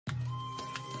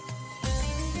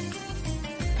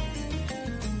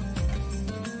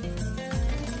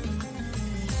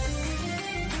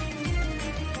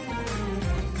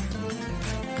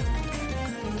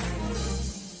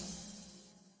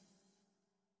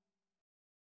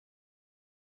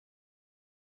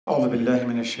أعوذ بالله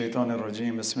من الشيطان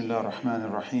الرجيم بسم الله الرحمن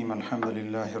الرحيم الحمد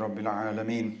لله رب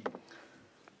العالمين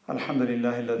الحمد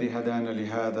لله الذي هدانا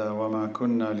لهذا وما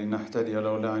كنا لنهتدي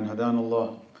لولا أن هدانا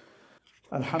الله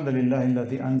الحمد لله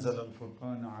الذي أنزل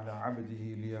الفرقان على عبده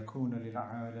ليكون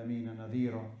للعالمين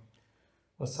نذيرا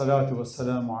والصلاة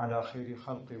والسلام على خير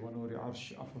خلق ونور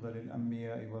عرش أفضل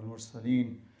الأنبياء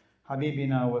والمرسلين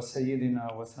حبيبنا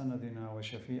وسيدنا وسندنا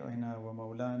وشفيعنا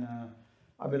ومولانا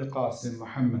أبي القاسم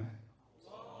محمد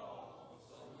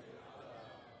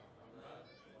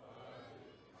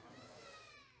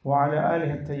وعلى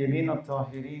آله الطيبين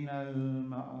الطاهرين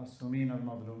المعصومين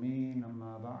المظلومين.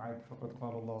 أما بعد، فقد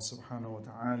قال الله سبحانه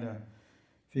وتعالى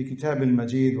في كتاب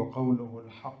المجيد وقوله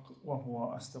الحق وهو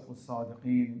أصدق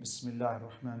الصادقين. بسم الله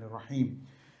الرحمن الرحيم.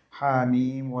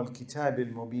 حاميم والكتاب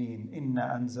المبين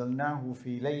إنا أنزلناه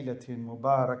في ليلة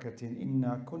مباركة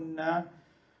إنا كنا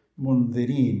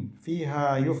منذرين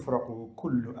فيها يفرق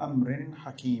كل أمر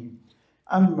حكيم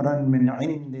أمرا من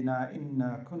عندنا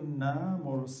إنا كنا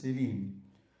مرسلين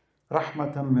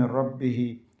رحمة من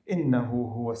ربه إنه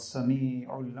هو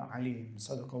السميع العليم.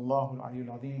 صدق الله العلي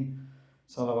العظيم.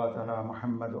 صلوات على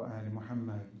محمد وآل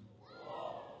محمد.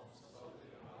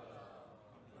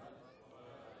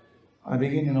 I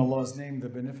begin in Allah's name, the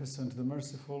Beneficent, the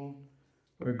Merciful.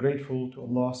 We're grateful to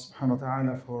Allah subhanahu wa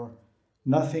ta'ala, for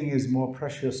nothing is more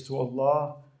precious to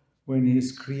Allah when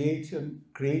His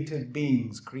created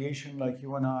beings, creation like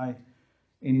you and I,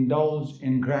 indulge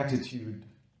in gratitude.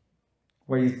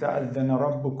 وَإِذْ تَأَذَّنَ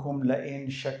رَبُّكُمْ لَإِنْ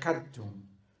شَكَرْتُمْ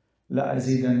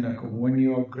لَأَزِيدَنَّكُمْ. When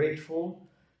you are grateful,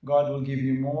 God will give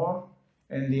you more.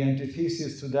 And the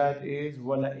antithesis to that is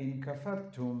وَلَإِنْ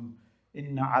كَفَرْتُمْ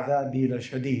إِنَّ عَذَابِي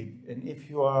لَشَدِيدٌ. And if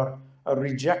you are a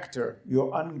rejecter,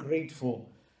 you're ungrateful,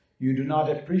 you do not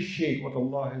appreciate what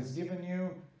Allah has given you,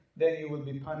 then you will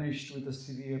be punished with a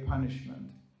severe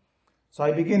punishment. So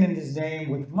I begin in His name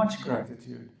with much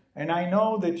gratitude. And I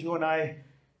know that you and I,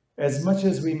 as much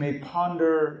as we may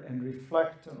ponder and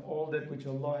reflect on all that which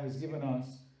Allah has given us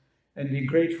and be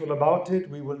grateful about it,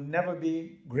 we will never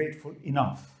be grateful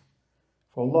enough.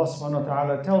 For Allah subhanahu wa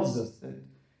ta'ala tells us that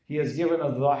He has given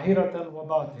us ظَاهِرَةً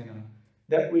وَبَاطِنًا,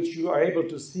 that which you are able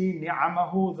to see,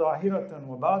 نِعَمَهُ ظَاهِرَةً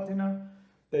وَبَاطِنًا,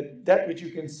 that which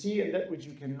you can see and that which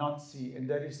you cannot see. And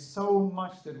there is so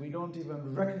much that we don't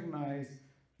even recognize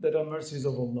that are mercies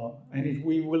of Allah. And if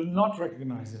we will not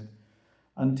recognize it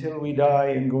until we die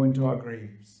and go into our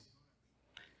graves.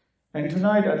 And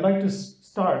tonight I'd like to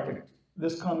start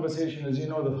this conversation. As you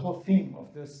know, the whole theme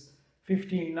of this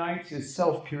 15 nights is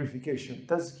self-purification,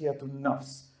 tazkiyatun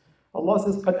nafs. Allah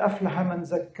says, قَدْ أَفْلَحَ مَنْ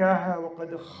زَكَّاهَا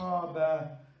وَقَدْ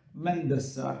خَابَ مَنْ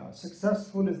دَسَّاهَا.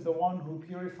 Successful is the one who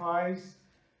purifies,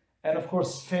 and of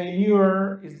course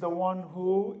failure is the one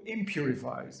who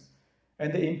impurifies.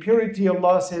 And the impurity,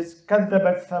 Allah says,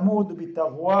 كَذَّبَتْ ثَمُودُ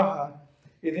بِتَغْوَاهَا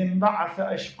إذ انبعث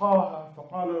أشقاها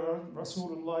فقال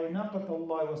رسول الله ناقة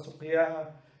الله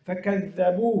وسقياها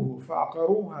فكذبوه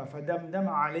فعقروها فدمدم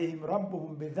عليهم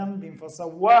ربهم بذنب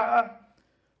فسواها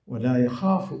ولا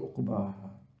يخاف عقباها.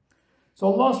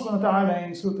 So Allah subhanahu wa ta'ala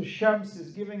in Surah Al-Shams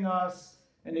is giving us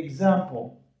an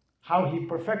example how He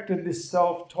perfected this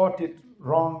self, taught it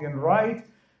wrong and right.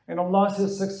 And Allah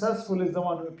says successful is the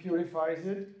one who purifies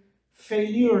it,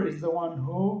 failure is the one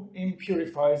who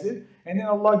impurifies it. And then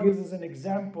Allah gives us an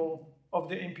example of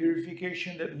the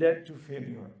impurification that led to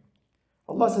failure.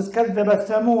 Allah says, كَذَّبَتْ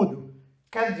ثَمُودُ.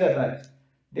 كَذَّبَتْ.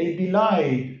 They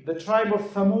belied. The tribe of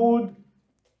Thamud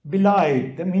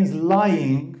belied. That means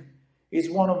lying is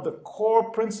one of the core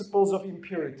principles of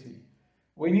impurity.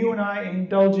 When you and I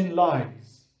indulge in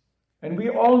lies, and we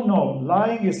all know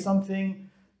lying is something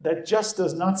that just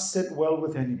does not sit well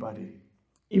with anybody.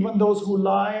 Even those who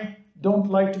lie don't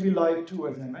like to be lied to,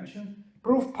 as I mentioned.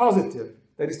 Proof positive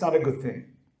that it's not a good thing.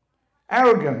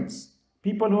 Arrogance.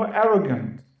 People who are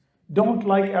arrogant don't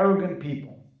like arrogant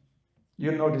people.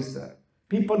 You'll notice that.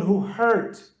 People who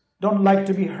hurt don't like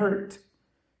to be hurt.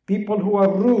 People who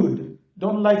are rude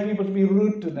don't like people to be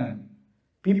rude to them.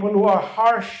 People who are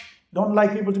harsh don't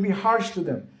like people to be harsh to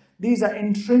them. These are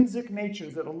intrinsic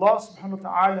natures that Allah subhanahu wa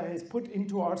ta'ala has put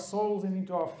into our souls and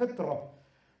into our fitrah,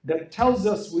 that tells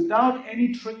us without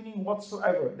any training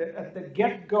whatsoever that at the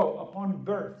get-go, upon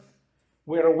birth,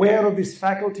 we're aware of these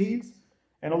faculties.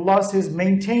 And Allah says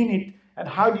maintain it. And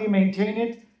how do you maintain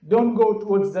it? Don't go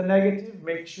towards the negative,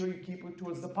 make sure you keep it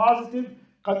towards the positive.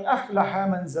 قَدْ أَفْلَحَ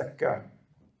مَنْ زَكَّى.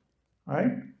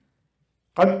 Right?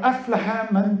 قَدْ أَفْلَحَ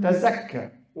مَنْ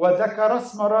تَزَكَّى وَذَكَرَ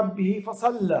اسْمَ رَبِّهِ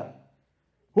فَصَلَّى.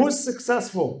 Who's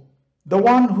successful? The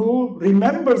one who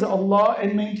remembers Allah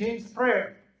and maintains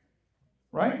prayer.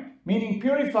 Right? Meaning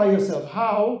purify yourself.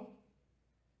 How?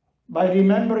 By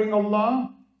remembering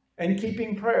Allah and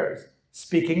keeping prayers,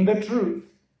 speaking the truth,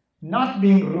 not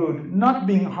being rude, not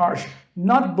being harsh,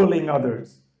 not bullying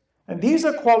others. And these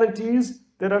are qualities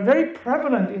that are very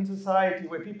prevalent in society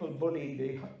where people bully,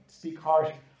 they speak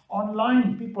harsh.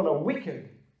 Online, people are wicked.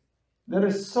 There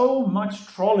is so much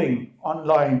trolling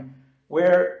online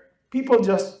where people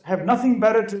just have nothing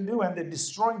better to do and they're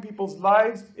destroying people's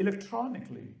lives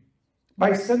electronically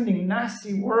by sending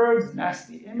nasty words,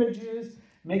 nasty images,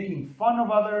 making fun of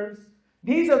others.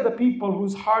 These are the people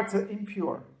whose hearts are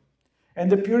impure.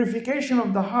 And the purification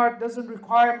of the heart doesn't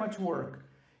require much work.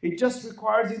 It just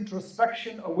requires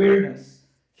introspection, awareness.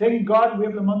 Thank God we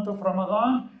have the month of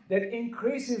Ramadan that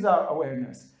increases our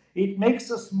awareness. It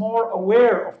makes us more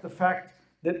aware of the fact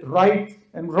that right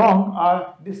and wrong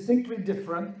are distinctly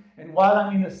different. And while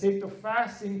I'm in a state of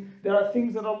fasting, there are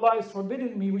things that Allah has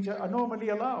forbidden me which are normally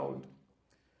allowed.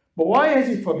 But why has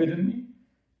He forbidden me?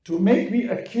 To make me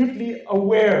acutely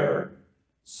aware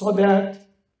so that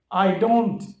I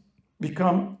don't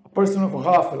become a person of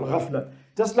ghafla.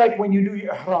 Just like when you do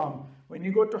your ihram. When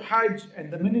you go to Hajj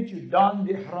and the minute you don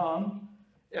the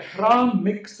ihram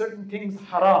makes certain things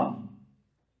haram.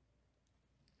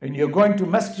 And you're going to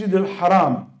Masjid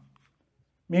al-Haram,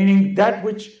 meaning that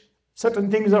which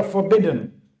certain things are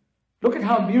forbidden. Look at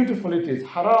how beautiful it is.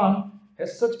 Haram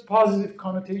has such positive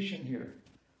connotation here,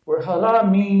 where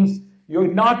haram means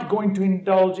you're not going to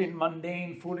indulge in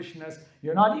mundane foolishness.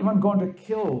 You're not even going to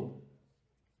kill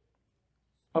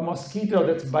a mosquito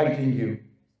that's biting you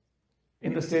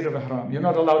in the state of ihram. You're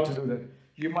not allowed to do that.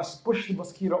 You must push the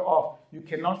mosquito off. You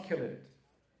cannot kill it.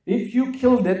 If you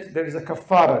killed it, there is a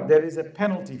kafara. There is a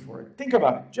penalty for it. Think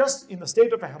about it. Just in the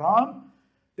state of ihram,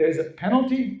 there is a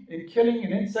penalty in killing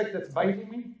an insect that's biting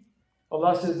me.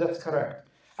 Allah says that's correct.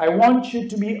 I want you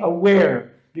to be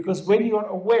aware, because when you are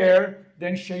aware,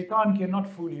 then shaitan cannot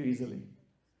fool you easily.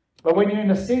 But when you're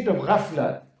in a state of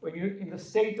ghafla, when you're in the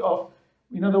state of,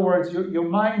 in other words, your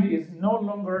mind is no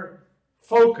longer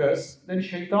focused, then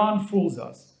shaitan fools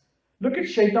us. Look at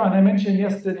shaitan. I mentioned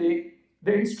yesterday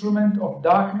the instrument of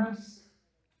darkness,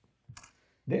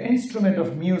 the instrument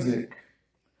of music.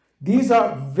 These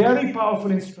are very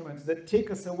powerful instruments that take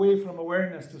us away from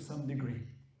awareness to some degree.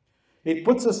 It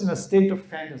puts us in a state of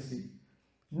fantasy.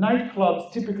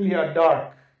 Nightclubs typically are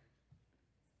dark.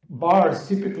 Bars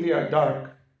typically are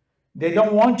dark. They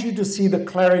don't want you to see the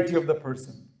clarity of the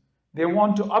person. They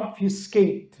want to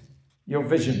obfuscate your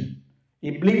vision.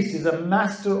 Iblis is a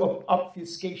master of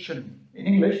obfuscation. In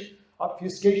English,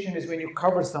 obfuscation is when you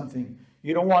cover something.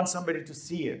 You don't want somebody to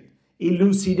see it.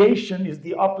 Elucidation is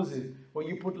the opposite, when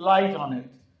you put light on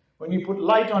it. When you put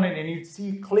light on it and you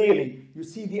see clearly, you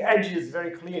see the edges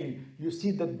very clearly, you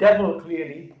see the devil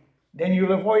clearly, then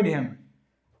you'll avoid him.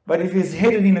 But if he's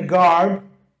hidden in a garb,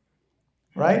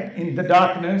 right, in the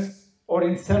darkness or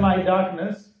in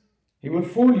semi-darkness, he will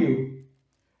fool you.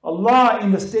 Allah,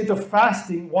 in the state of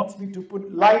fasting, wants me to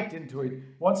put light into it,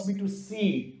 wants me to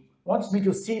see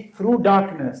through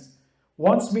darkness,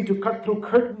 wants me to cut through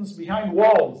curtains behind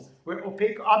walls where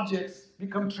opaque objects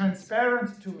become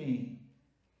transparent to me.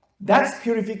 That's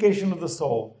purification of the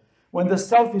soul. When the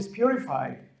self is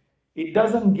purified, it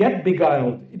doesn't get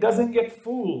beguiled, it doesn't get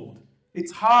fooled.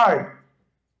 It's hard.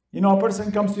 You know, a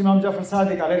person comes to Imam Jafar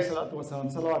Sadiq alayhi salatu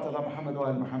wasalam, salawat ala Muhammad wa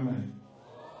ala Muhammad,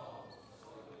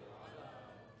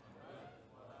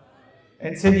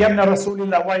 and said, Yabna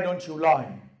Rasulillah, why don't you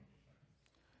lie?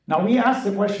 Now we ask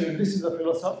the question, and this is a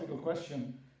philosophical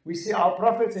question. We say our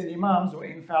prophets and imams were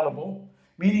infallible,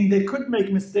 meaning they could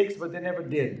make mistakes, but they never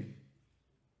did.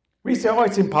 We say, oh,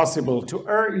 it's impossible. To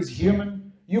err is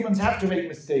human. Humans have to make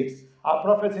mistakes. Our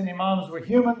prophets and imams were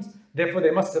humans, therefore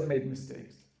they must have made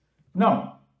mistakes.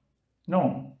 No,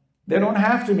 they don't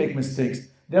have to make mistakes.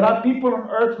 There are people on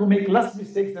earth who make less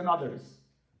mistakes than others,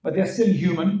 but they're still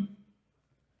human.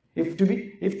 If to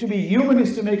be human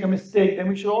is to make a mistake, then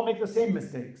we should all make the same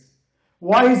mistakes.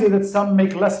 Why is it that some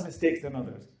make less mistakes than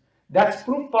others? That's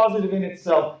proof positive in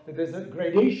itself that there's a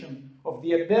gradation of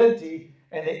the ability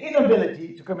and the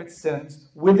inability to commit sins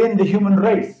within the human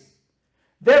race.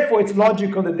 Therefore, it's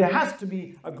logical that there has to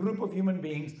be a group of human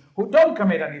beings who don't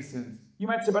commit any sins. You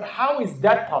might say, but how is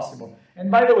that possible? And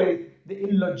by the way, the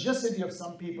illogicity of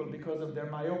some people, because of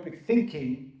their myopic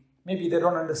thinking, maybe they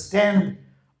don't understand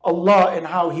Allah and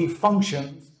how He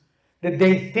functions, that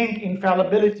they think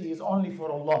infallibility is only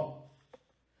for Allah.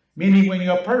 Meaning when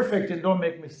you're perfect and don't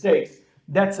make mistakes,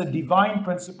 that's a divine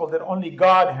principle that only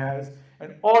God has,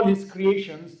 and all His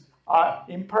creations are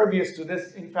impervious to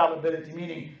this infallibility,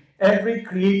 meaning every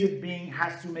created being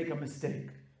has to make a mistake.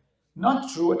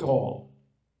 Not true at all.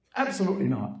 Absolutely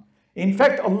not. In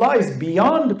fact, Allah is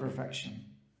beyond perfection.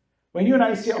 When you and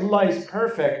I say Allah is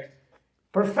perfect,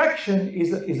 Perfection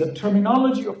is a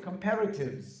terminology of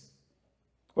comparatives.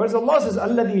 Whereas Allah says,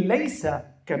 الَّذِي لَيْسَ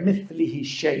كَمِثْلِهِ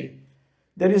شَيْءٍ.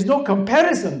 There is no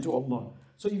comparison to Allah.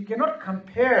 So you cannot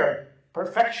compare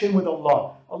perfection with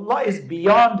Allah. Allah is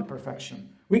beyond perfection.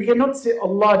 We cannot say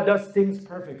Allah does things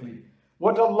perfectly.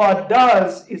 What Allah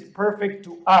does is perfect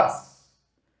to us,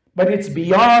 but it's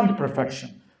beyond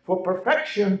perfection. For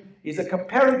perfection is a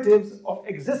comparative of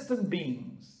existent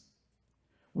beings.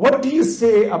 What do you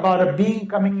say about a being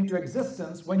coming into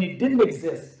existence when it didn't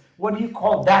exist? What do you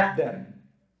call that then?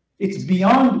 It's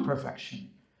beyond perfection.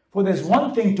 For there's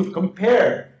one thing to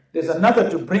compare, there's another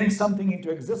to bring something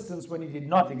into existence when it did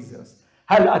not exist.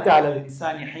 هل أتى على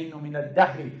الإنسان حين من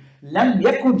الدهر لم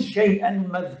يكن شيئا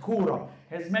مذكورا.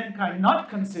 Has mankind not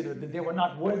considered that they were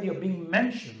not worthy of being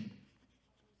mentioned?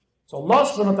 So Allah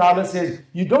subhanahu wa ta'ala says,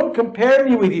 you don't compare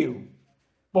me with you.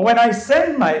 But when I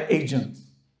send my agents,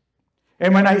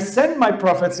 and when I send my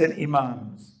prophets and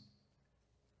imams,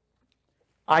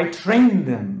 I train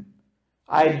them,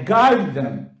 I guide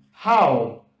them.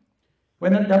 How?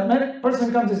 When a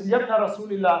person comes and says, Yabna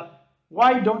Rasulillah,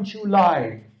 why don't you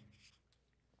lie?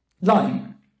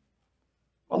 Lying.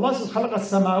 Allah says, خَلَقَ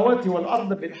السَّمَاوَاتِ وَالْأَرْضَ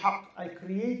بِالْحَقِّ. I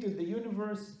created the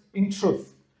universe in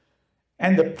truth.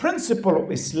 And the principle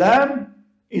of Islam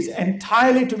is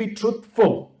entirely to be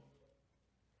truthful.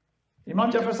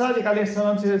 Imam Jafar Sadiq alayhi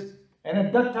salam says, and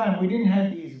at that time we didn't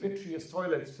have these vitreous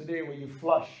toilets today where you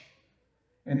flush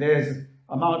and there's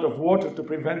amount of water to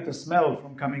prevent the smell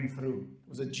from coming through. It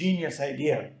was a genius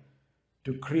idea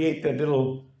to create that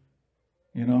little,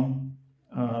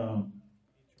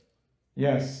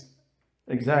 yes,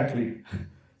 exactly.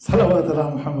 Salawat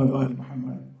ala Muhammad wa ala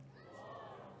Muhammad.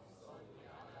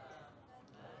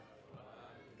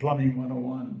 Plumbing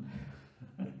 101.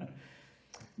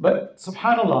 But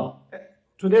subhanallah,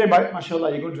 today,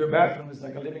 mashallah, you go to a bathroom, it's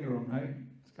like a living room, right?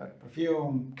 It's got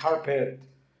perfume, carpet.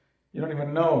 You don't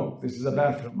even know this is a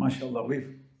bathroom, mashallah.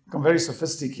 We've become very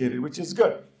sophisticated, which is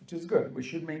good, We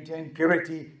should maintain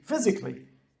purity physically.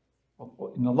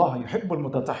 Inna Allah yuhibbul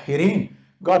mutatahhirin.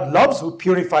 God loves who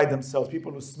purify themselves,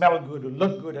 people who smell good, who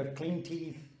look good, have clean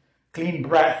teeth, clean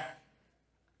breath,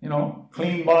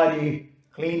 clean body,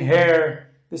 clean hair.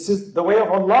 This is the way of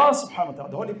Allah subhanahu wa ta'ala.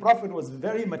 The Holy Prophet was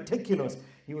very meticulous.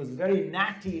 He was very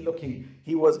natty looking.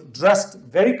 He was dressed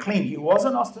very clean. He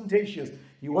wasn't ostentatious.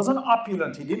 He wasn't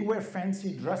opulent. He didn't wear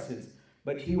fancy dresses.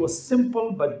 But he was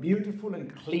simple but beautiful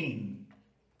and clean.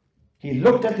 He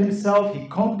looked at himself. He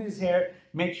combed his hair,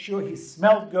 made sure he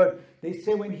smelled good. They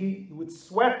say when he would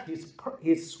sweat,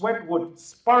 his sweat would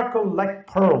sparkle like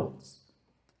pearls.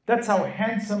 That's how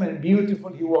handsome and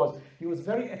beautiful he was. He was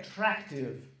very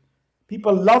attractive.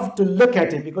 People loved to look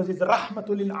at him because he's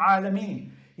rahmatul lil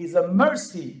alameen. He's a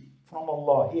mercy from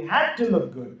Allah. He had to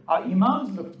look good. Our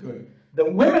imams looked good. The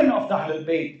women of the Ahlul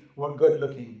Bayt were good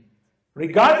looking,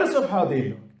 regardless of how they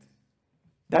looked.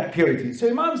 That purity. So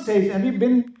Imam says, have you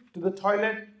been to the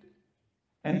toilet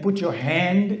and put your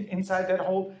hand inside that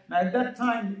hole? Now at that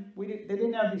time, they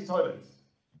didn't have these toilets.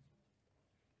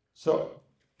 So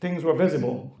things were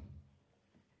visible.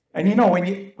 And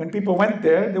when people went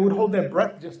there, they would hold their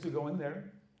breath just to go in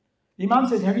there. Imam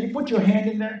says, have you put your hand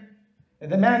in there? And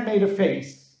the man made a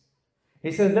face.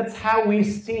 He says, that's how we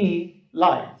see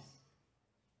lies.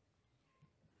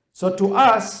 So to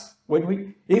us,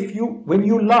 when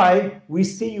you lie, we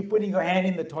see you putting your hand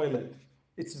in the toilet.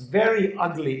 It's very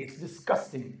ugly. It's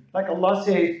disgusting. Like Allah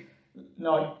says,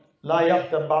 no, لا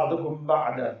يغتب بعضكم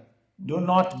بعضا. Do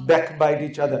not backbite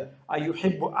each other.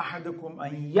 أيحب أحدكم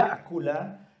أن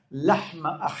يأكل لحم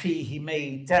أخيه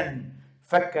ميتا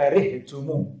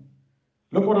فكرهتموه.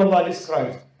 Look what Allah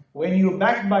describes. When you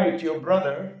backbite your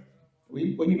brother,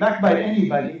 when you backbite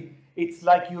anybody, it's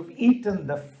like you've eaten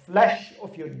the flesh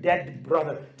of your dead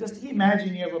brother. Just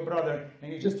imagine you have a brother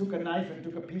and you just took a knife and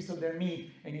took a piece of their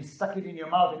meat and you stuck it in your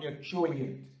mouth and you're chewing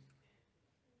it.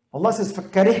 Allah says,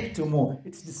 فَكَرِهْتُمُوهُ.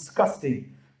 It's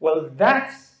disgusting. Well,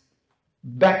 that's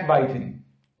backbiting.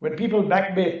 When people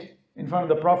backbite in front of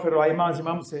the Prophet or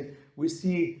Imam say, we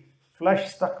see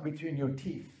flesh stuck between your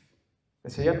teeth. They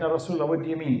say, Yabna Rasulullah, what do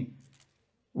you mean?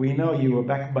 We know you were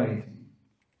backbiting.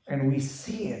 And we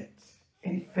see it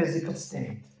in physical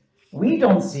state. We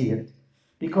don't see it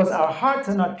because our hearts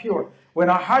are not pure. When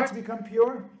our hearts become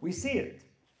pure, we see it.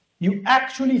 You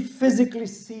actually physically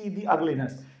see the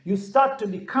ugliness. You start to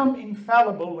become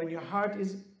infallible when your heart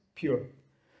is pure.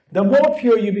 The more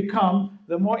pure you become,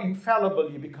 the more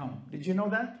infallible you become. Did you know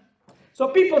that? So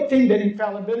people think that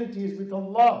infallibility is with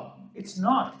Allah. It's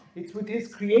not. It's with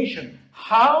His creation.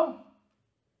 How?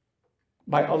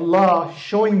 By Allah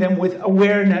showing them with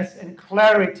awareness and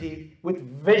clarity, with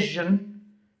vision,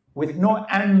 with no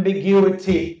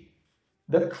ambiguity,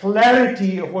 the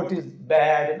clarity of what is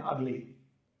bad and ugly.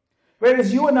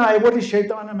 Whereas you and I, what is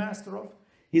Shaitan a master of?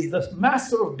 He's the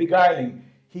master of beguiling.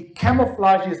 He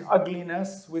camouflages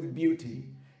ugliness with beauty.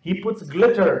 He puts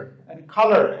glitter and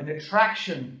color and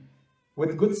attraction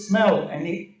with good smell, and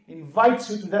he invites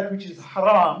you to that which is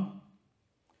haram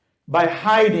by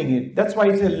hiding it. That's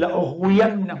why he says,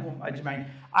 لَأُغْوِيَنَّهُمْ أَجْمَعِينَ.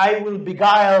 I will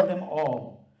beguile them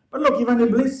all. But look, even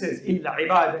Iblis says, إِلَّا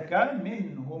عِبَادَكَ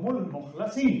مِنْهُمُ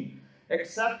الْمُخْلَصِينَ.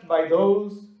 Except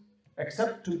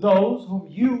to those whom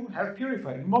you have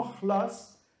purified.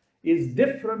 Mukhlas is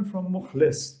different from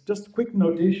mukhlis. Just a quick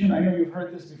notation, I know you've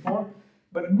heard this before,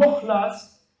 but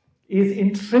mukhlas is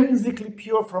intrinsically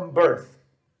pure from birth,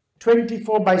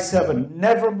 24/7,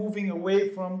 never moving away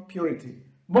from purity.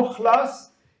 Mukhlas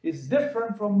is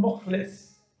different from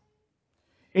mukhlis.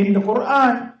 In the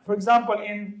Quran, for example,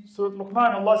 in Surah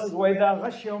Luqman, Allah says, وَإِذَا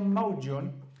غَشْيَهُمْ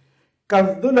مَوْجٌ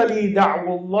كَالظُّلَلِ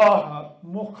دَعْوُوا اللَّهَ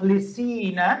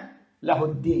مُخْلِصِينَ لَهُ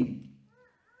الدِّينَ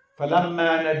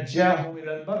فَلَمَّا نَجَّاهُمْ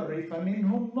إِلَى الْبَرِّ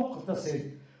فَمِنْهُمْ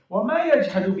مُقْتَصِدٌ وَمَا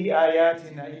يَجْحَدُ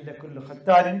بِآيَاتِنَا إِلَّا كُلُّ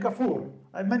خَتَّارٍ كَفُورٍ.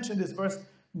 I've mentioned this verse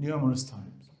numerous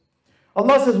times.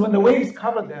 Allah says, when the waves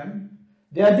cover them,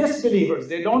 they are disbelievers.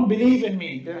 They don't believe in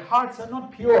me. Their hearts are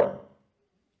not pure.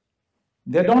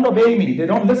 They don't obey me. They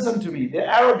don't listen to me.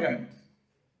 They're arrogant.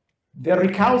 They're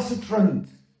recalcitrant.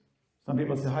 Some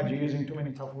people say, Hajj, you're using too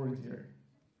many tough words here.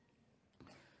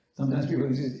 Sometimes people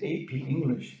use AP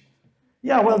English.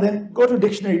 Yeah, well then, go to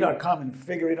dictionary.com and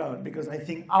figure it out, because I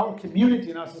think our community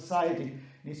and our society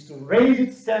needs to raise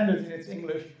its standards in its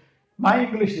English. My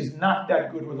English is not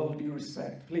that good, with all due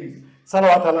respect. Please.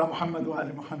 Salawat ala Muhammad wa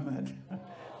ali Muhammad.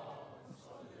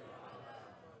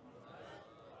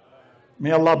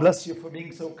 May Allah bless you for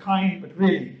being so kind, but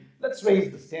really, let's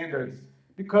raise the standards,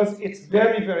 because it's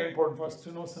very, very important for us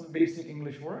to know some basic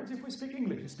English words. If we speak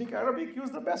English, you speak Arabic, use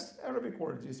the best Arabic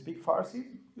words. You speak Farsi,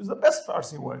 use the best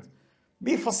Farsi words.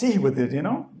 Be fasih with it,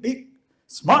 Be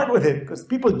smart with it, because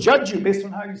people judge you based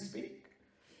on how you speak.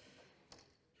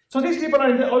 So these people are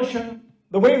in the ocean.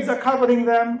 The waves are covering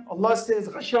them. Allah says,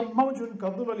 غَشَمْ مَوْجٌ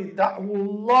كَظُلَلِ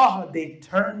دَعْوُوا اللَّهَ. They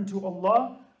turn to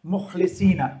Allah,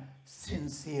 مُخْلِصِينَ,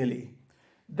 sincerely.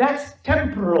 That's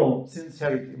temporal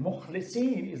sincerity.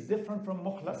 Mukhlisin is different from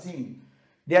mukhlasin.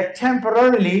 They are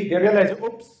temporarily, they realize,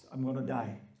 oops, I'm going to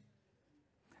die.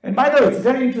 And by the way, it's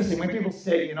very interesting when people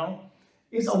say,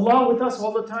 is Allah with us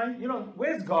all the time?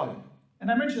 Where's God?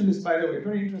 And I mentioned this, by the way,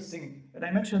 very interesting. And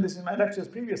I mentioned this in my lectures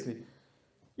previously.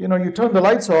 You turn the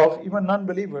lights off, even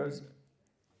non-believers,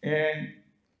 and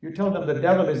you tell them the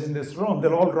devil is in this room,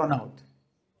 they'll all run out.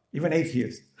 Even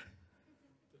atheists.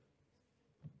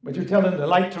 But you tell them the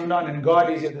light turned on and God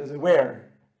is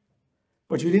where?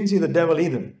 But you didn't see the devil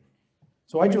either.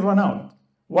 So why'd you run out?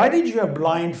 Why did you have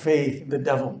blind faith in the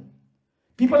devil?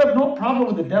 People have no problem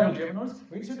with the devil. Do you ever notice?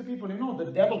 When you say to people,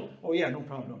 the devil, oh yeah, no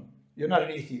problem. You're not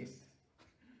an atheist.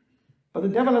 But the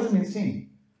devil hasn't been seen.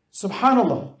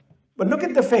 Subhanallah. But look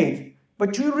at the faith.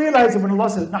 But you realize that when Allah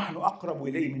says, نَحْنُ أَقْرَبُ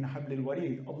إِلَيْهِ مِنْ حَبْلِ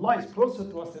الْوَرِيدِ, Allah is closer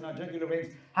to us than our jugular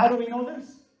veins. How do we know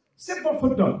this? Simple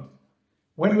footnote.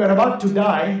 When we are about to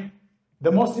die,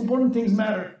 the most important things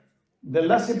matter. The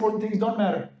less important things don't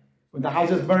matter. When the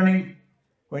house is burning,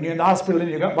 when you're in the hospital and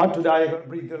you're about to die, you're going to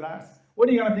breathe your last. What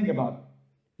are you going to think about?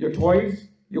 Your toys?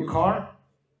 Your car?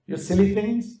 Your silly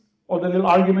things? All the little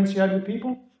arguments you had with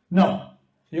people? No.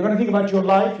 You're going to think about your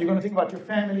life. You're going to think about your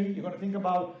family. You're going to think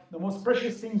about the most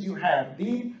precious things you have.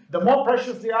 The more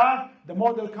precious they are, the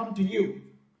more they'll come to you.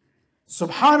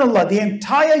 Subhanallah, the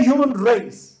entire human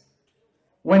race,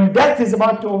 when death is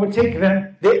about to overtake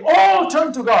them, they all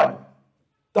turn to God.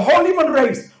 The whole human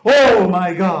race. Oh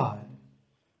my God.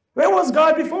 Where was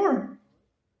God before?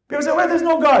 People say, well, there's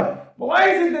no God. But why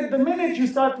is it that the minute you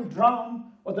start to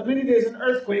drown, or the minute there's an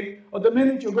earthquake, or the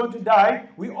minute you're going to die,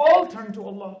 we all turn to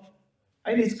Allah?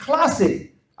 And it's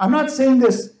classic. I'm not saying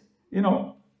this,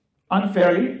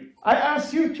 unfairly. I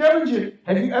ask you, challenge it.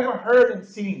 Have you ever heard and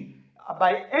seen,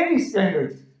 by any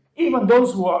standards, even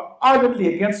those who are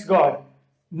ardently against God,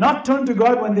 not turn to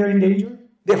God when they're in danger?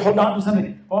 They hold on to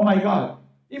something. Oh my God.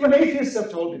 Even atheists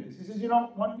have told me this. He says,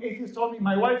 one atheist told me,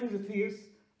 my wife is a theist.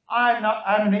 I'm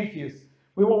an atheist.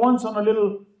 We were once on a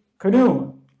little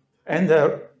canoe, and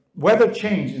the weather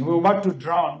changed, and we were about to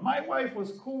drown. My wife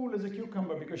was cool as a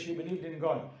cucumber because she believed in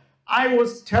God. I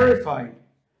was terrified.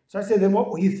 So I said, then what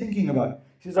were you thinking about?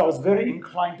 She says, I was very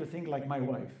inclined to think like my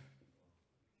wife.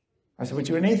 I said, but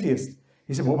you're an atheist.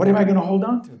 He said, well, what am I going to hold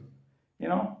on to?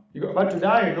 You're about to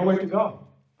die, you know where to go.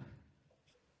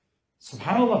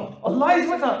 SubhanAllah, Allah is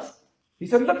with us. He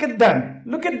said, look at them,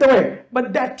 look at the way.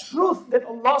 But that truth that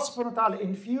Allah subhanahu wa ta'ala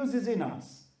infuses in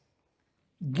us,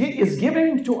 is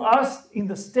given to us in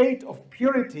the state of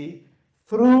purity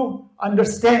through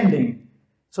understanding.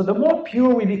 So the more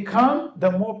pure we become,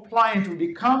 the more pliant we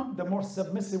become, the more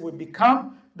submissive we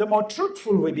become, the more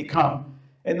truthful we become,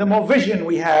 and the more vision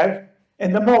we have,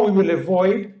 and the more we will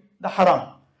avoid the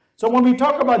haram. So when we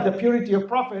talk about the purity of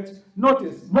prophets,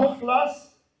 notice, mukhlas,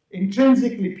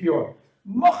 intrinsically pure.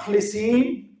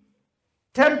 Mukhlisin,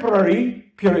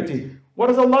 temporary purity. What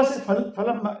does Allah say?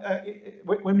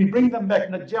 When we bring them back,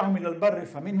 نَجَّاهُمْ إِلَى الْبَرِّ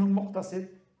فَمِنْهُمْ مُقْتَصِدٌ.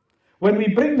 When we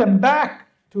bring them back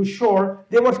to shore,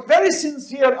 they were very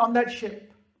sincere on that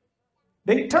ship.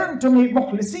 They turned to me,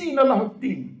 مُخْلِصِينَ لَهُ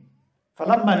الدِّينَ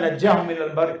فَلَمَّا نَجَّاهُمْ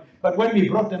إِلَى الْبَرِّ. But when we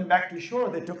brought them back to shore,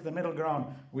 they took the middle ground.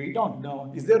 We don't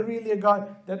know. Is there really a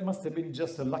God? That must have been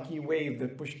just a lucky wave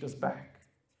that pushed us back.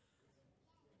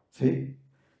 See?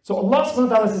 So Allah subhanahu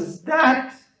wa ta'ala says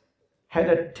that had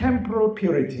a temporal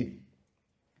purity,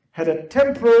 had a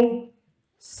temporal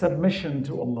submission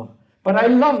to Allah. But I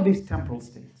love these temporal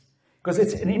states because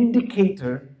it's an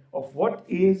indicator of what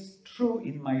is true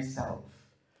in myself.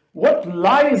 What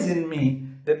lies in me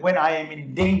that when I am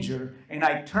in danger and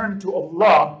I turn to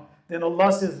Allah, then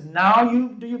Allah says, now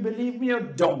do you believe me or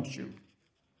don't you?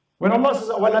 When Allah says,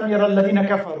 وَلَمْ يَرَ الَّذِينَ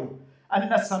كَفَرُوا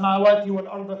أَنَّ السَّمَاوَاتِ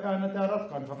وَالْأَرْضَ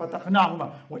كَانَتَا رَتْقًا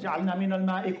فَفَتَقْنَاهُمَا وَجَعَلْنَا مِنَ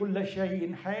الْمَاءِ كُلَّ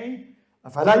شَيْءٍ حَيٍّ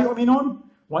أَفَلَا يُؤْمِنُونَ.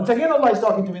 Once again, Allah is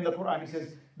talking to me in the Quran. He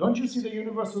says, don't you see the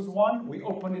universe was one? We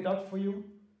opened it up for you.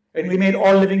 And we made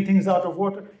all living things out of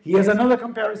water. He has another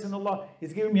comparison, Allah.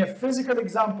 He's giving me a physical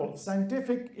example,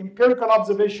 scientific, empirical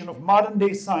observation of modern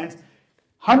day science,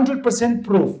 100%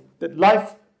 proof that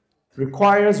life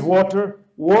requires water.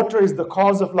 Water is the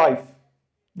cause of life,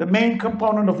 the main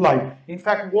component of life. In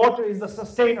fact, water is the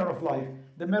sustainer of life.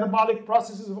 The metabolic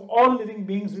processes of all living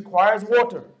beings requires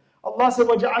water. Allah said,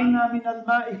 وَجَعَلْنَا مِنَ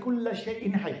الْمَاءِ كُلَّ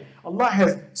شَيْءٍ حَيٍّ. Allah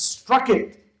has struck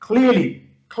it clearly,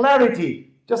 clarity.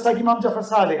 Just like Imam Jafar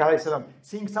Sadiq alayhi salam,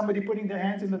 seeing somebody putting their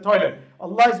hands in the toilet.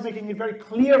 Allah is making it very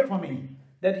clear for me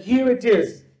that here it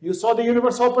is. You saw the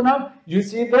universe open up. You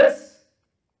see this?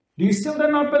 Do you still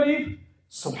not believe?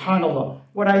 Subhanallah.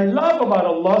 What I love about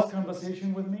Allah's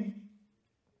conversation with me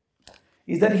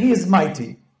is that He is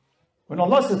mighty. When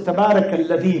Allah says, تَبَارَكَ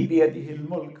الَّذِي بِيَدِهِ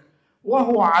الْمُلْكِ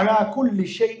وَهُوَ عَلَى كُلِّ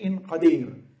شَيْءٍ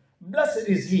قَدِيرٌ. Blessed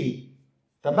is He.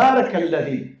 تَبَارَكَ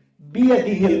الَّذِي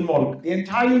بِيَدِهِ الْمُلْكِ. The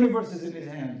entire universe is in His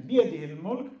hands. بِيَدِهِ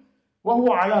الْمُلْكِ وَهُوَ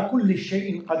عَلَى كُلِّ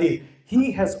شَيْءٍ قَدِيرٌ.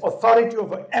 He has authority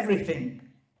over everything.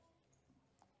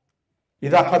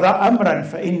 إِذَا قَضَى أَمْرًا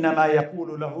فَإِنَّمَا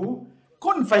يَقُولُ لَهُ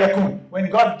كُنْ فَيَكُونُ.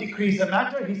 When God decrees a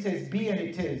matter, He says, be and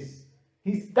it is.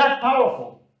 He's that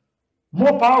powerful.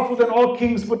 More powerful than all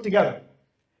kings put together.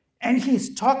 And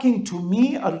He's talking to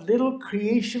me, a little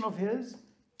creation of His,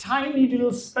 tiny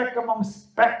little speck among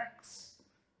specks.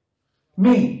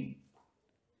 Me.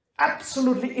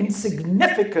 Absolutely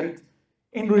insignificant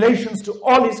in relations to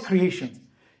all His creations.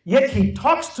 Yet He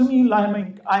talks to me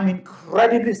like I'm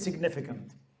incredibly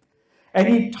significant. And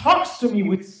He talks to me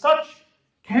with such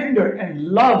candor and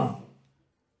love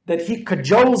that He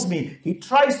cajoles me. He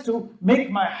tries to make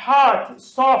my heart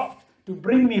soft to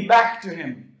bring me back to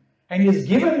Him. And He's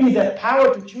given me that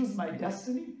power to choose my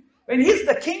destiny. And He's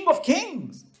the King of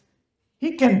Kings.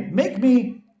 He can make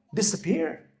me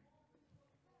disappear.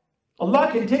 Allah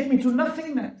can take me to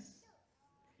nothingness.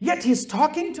 Yet He's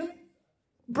talking to me.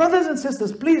 Brothers and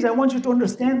sisters, please, I want you to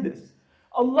understand this.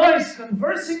 Allah is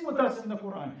conversing with us in the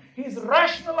Quran. He's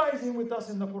rationalizing with us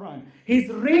in the Quran. He's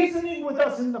reasoning with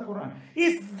us in the Quran.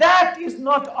 If that is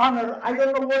not honor, I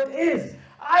don't know what is.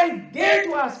 I dare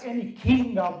to ask any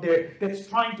king out there that's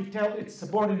trying to tell its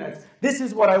subordinates, this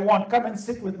is what I want, come and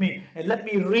sit with me and let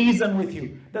me reason with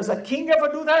you. Does a king ever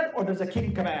do that, or does a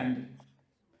king command?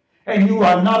 And you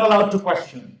are not allowed to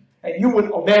question. And you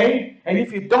will obey, and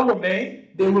if you don't obey,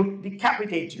 they will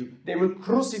decapitate you. They will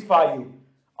crucify you.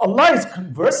 Allah is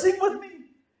conversing with me.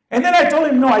 And then I told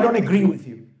Him, no, I don't agree with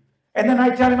you. And then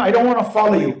I tell Him, I don't want to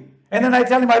follow you. And then I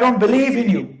tell Him, I don't believe in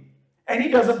you. And He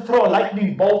doesn't throw a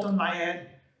lightning bolt on my head.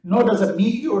 Nor does a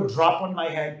meteor drop on my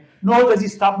head. Nor does He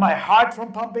stop my heart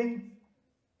from pumping.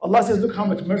 Allah says, look how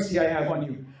much mercy I have on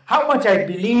you. How much I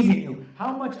believe in you.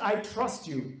 How much I trust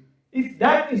you. If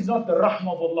that is not the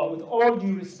rahmah of Allah, with all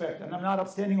due respect, and I'm not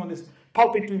standing on this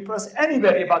pulpit to impress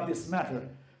anybody about this matter,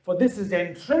 for this is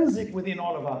intrinsic within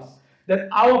all of us, that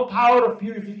our power of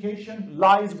purification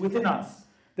lies within us.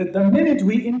 That the minute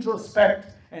we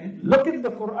introspect and look at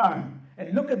the Quran,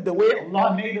 and look at the way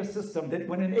Allah made a system, that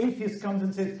when an atheist comes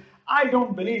and says, I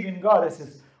don't believe in God, I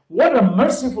says, what a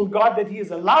merciful God that He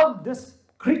has allowed this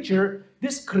creature,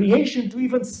 this creation to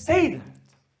even say that.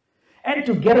 And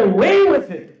to get away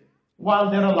with it while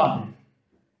they're alive.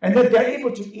 And that they're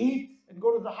able to eat and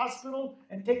go to the hospital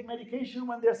and take medication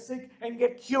when they're sick and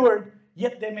get cured,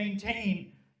 yet they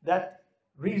maintain that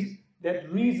reason,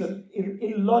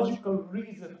 illogical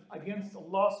reason against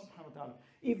Allah subhanahu wa ta'ala.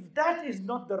 If that is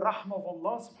not the rahmah of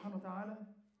Allah subhanahu wa ta'ala,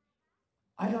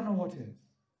 I don't know what is.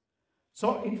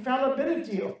 So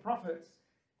infallibility of prophets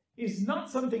is not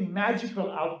something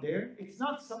magical out there. It's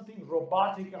not something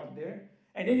robotic out there.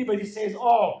 And anybody says,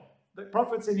 oh, the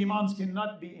prophets and imams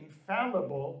cannot be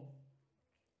infallible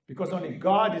because only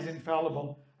God is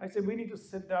infallible. I said, we need to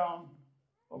sit down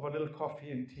over a little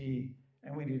coffee and tea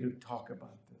and we need to talk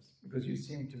about this because you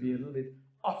seem to be a little bit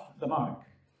off the mark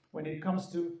when it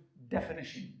comes to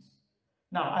definitions.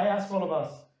 Now, I ask all of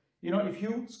us, if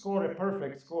you score a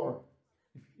perfect score,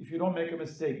 if you don't make a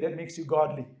mistake, that makes you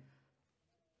godly.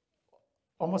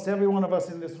 Almost every one of us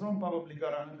in this room probably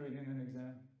got 100 in an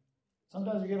exam.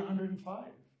 Sometimes you get 105.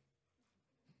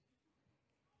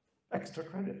 Extra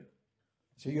credit.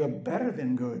 So you're better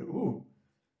than good. Ooh,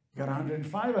 you got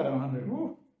 105 out of 100.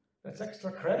 Ooh, that's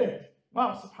extra credit.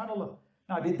 Wow, subhanAllah.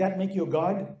 Now, did that make you a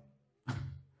God?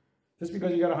 Just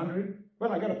because you got 100?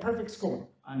 Well, I got a perfect score.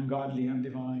 I'm godly, I'm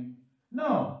divine.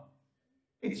 No.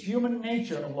 It's human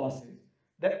nature, Allah says,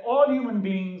 that all human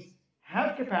beings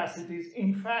have capacities.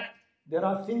 In fact, there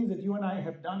are things that you and I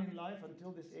have done in life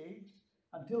until this age,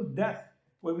 until death,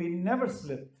 where we never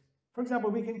slipped. For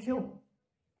example, we can kill.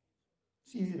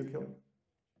 It's easy to kill.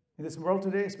 In this world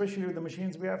today, especially with the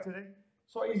machines we have today,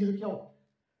 so easy to kill.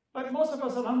 But most of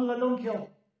us, alhamdulillah, don't kill.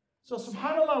 So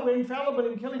subhanAllah, we're infallible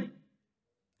in killing.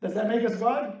 Does that make us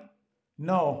God?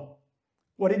 No.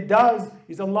 What it does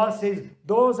is Allah says,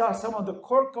 those are some of the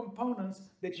core components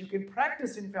that you can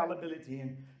practice infallibility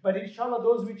in. But inshallah,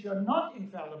 those which are not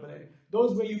infallible in,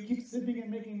 those where you keep slipping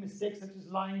and making mistakes such as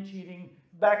lying, cheating,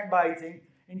 backbiting,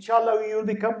 inshallah, you will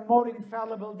become more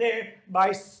infallible there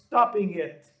by stopping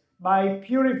it, by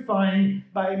purifying,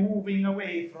 by moving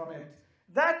away from it.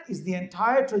 That is the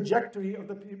entire trajectory of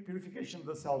the purification of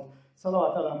the self.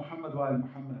 Salawat ala Muhammad wa ala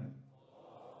Muhammad.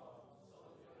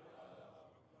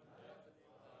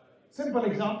 Simple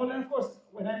example, and of course,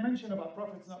 when I mention about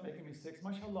prophets not making mistakes,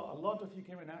 mashallah, a lot of you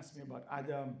came and asked me about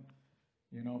Adam,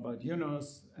 about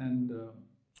Yunus, and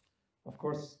of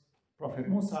course, Prophet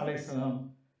Musa alayhi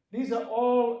salam. These are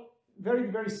all very,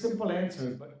 very simple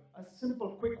answers, but a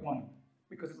simple, quick one,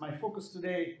 because my focus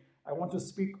today, I want to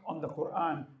speak on the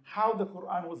Quran, how the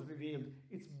Quran was revealed,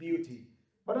 its beauty.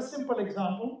 But a simple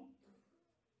example,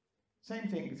 same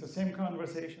thing, it's the same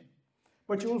conversation.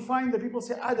 But you will find that people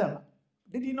say, Adam,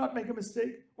 did he not make a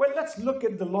mistake? Well, let's look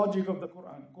at the logic of the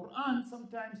Quran. Quran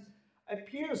sometimes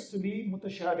appears to be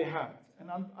mutashabihat. And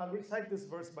I'll recite this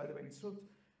verse, by the way. In Surah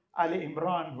Ali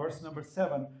Imran, verse number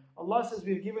 7. Allah says,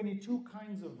 we've given you two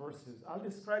kinds of verses. I'll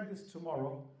describe this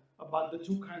tomorrow about the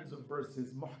two kinds of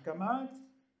verses. Muhkamat,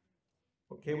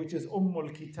 okay, which is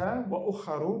Ummul Kitab, wa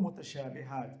ukharu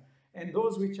mutashabihat. And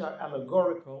those which are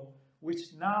allegorical,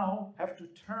 which now have to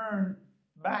turn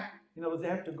back, they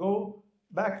have to go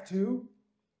back to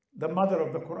the mother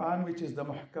of the Quran, which is the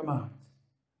muhkamat.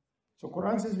 So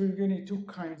Quran says we've given you two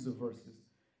kinds of verses.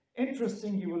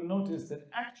 Interesting, you will notice that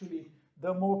actually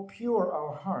the more pure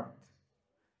our heart,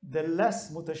 the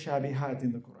less mutashabihat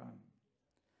in the Quran.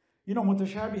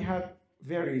 Mutashabihat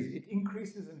varies. It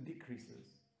increases and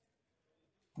decreases.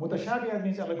 Mutashabihat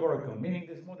means allegorical, meaning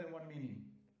there's more than one meaning.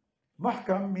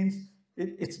 Muhkam means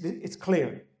it's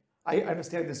clear. I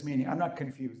understand this meaning. I'm not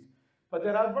confused. But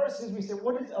there are verses we say,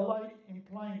 what is Allah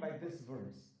implying by this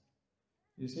verse?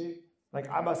 You see, like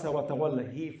Abasa wa tawalla,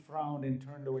 he frowned and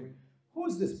turned away. Who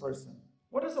is this person?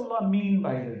 What does Allah mean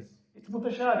by this? It's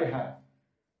mutashabihat.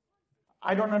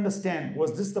 I don't understand.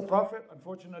 Was this the Prophet?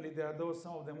 Unfortunately, there are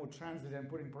some of them who translate and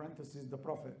put in parentheses the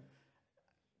Prophet.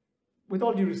 With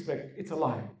all due respect, it's a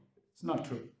lie. It's not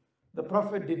true. The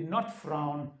Prophet did not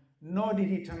frown, nor did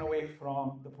he turn away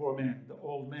from the poor man, the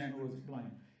old man who was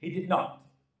blind. He did not.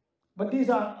 But these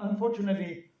are,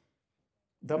 unfortunately,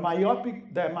 the myopic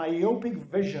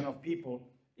vision of people.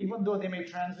 Even though they may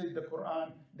translate the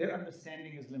Quran, their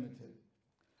understanding is limited.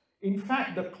 In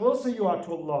fact, the closer you are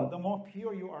to Allah, the more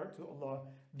pure you are to Allah,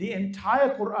 the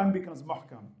entire Quran becomes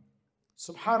muhkam.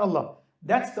 Subhanallah.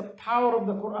 That's the power of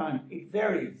the Quran. It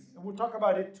varies. And we'll talk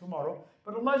about it tomorrow.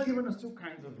 But Allah has given us two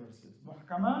kinds of verses.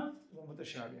 Muhkamat wa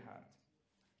mutashabihat.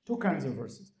 Two kinds of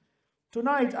verses.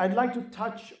 Tonight, I'd like to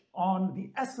touch on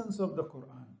the essence of the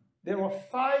Quran. There are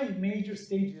 5 major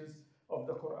stages of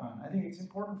the Quran. I think it's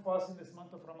important for us in this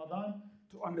month of Ramadan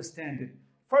to understand it.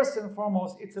 First and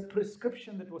foremost, it's a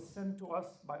prescription that was sent to us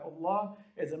by Allah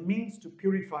as a means to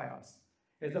purify us,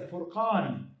 as a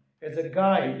furqan, as a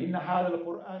guide. Inna hadha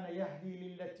al-Qur'ana yahdi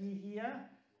lillati hiya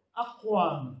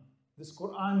aqwam. This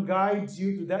Quran guides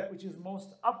you to that which is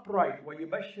most upright.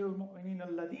 وَيُبَشِّرُ الْمُؤْمِنِينَ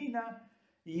الَّذِينَ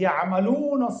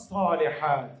يَعْمَلُونَ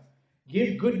الصَّالِحَاتِ.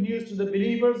 Give good news to the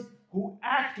believers who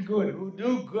act good, who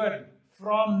do good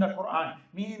from the Quran.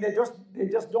 Meaning they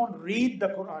just don't read the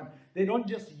Quran. They don't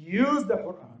just use the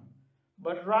Quran.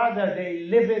 But rather they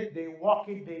live it, they walk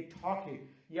it, they talk it.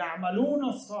 يَعْمَلُونَ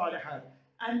الصَّالِحَاتِ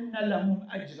أَنَّ لَهُمْ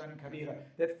أَجْرًا كَبِيرًا.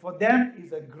 That for them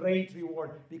is a great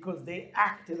reward because they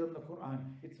acted on the Quran.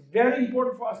 It's very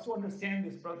important for us to understand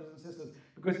this, brothers and sisters,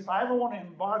 because if I ever want to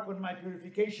embark on my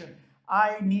purification,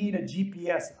 I need a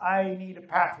GPS, I need a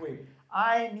pathway,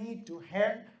 I need to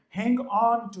hang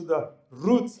on to the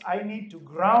roots, I need to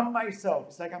ground myself.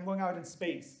 It's like I'm going out in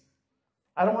space.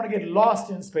 I don't want to get lost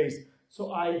in space,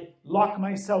 so I lock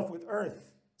myself with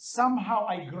earth. Somehow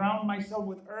I ground myself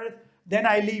with earth, then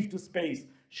I leave to space.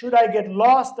 Should I get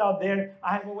lost out there,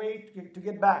 I have a way to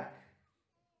get back.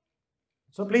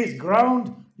 So please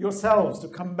ground yourselves to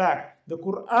come back. The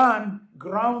Quran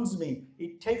grounds me.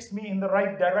 It takes me in the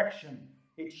right direction.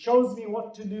 It shows me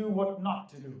what to do, what not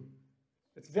to do.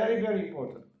 It's very, very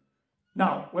important.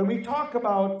 Now, when we talk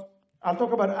about, I'll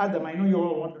talk about Adam. I know you're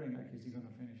all wondering, like, is he going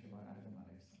to finish about Adam?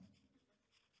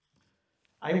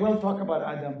 I will talk about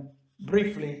Adam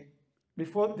briefly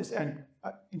before this end,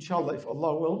 inshallah, if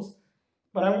Allah wills.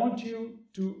 But I want you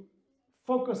to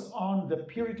focus on the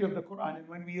purity of the Quran. And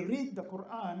when we read the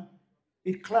Quran,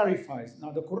 it clarifies.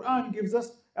 Now, the Quran gives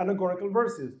us allegorical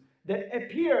verses that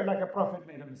appear like a prophet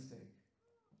made a mistake.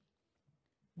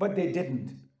 But they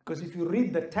didn't. Because if you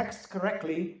read the text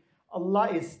correctly, Allah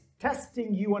is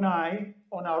testing you and I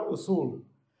on our usul.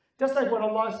 Just like when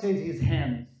Allah says His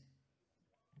hands.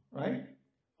 Right?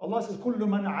 Allah says, كُلُّ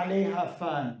مَنْ عَلَيْهَا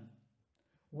فَانٍ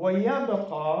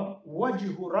وَيَبْقَى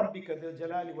وَجْهُ رَبِّكَ ذِي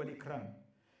الْجَلَالِ وَالْإِكْرَامِ.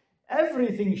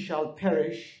 Everything shall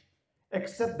perish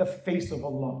except the face of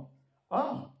Allah.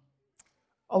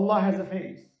 Allah has a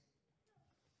face.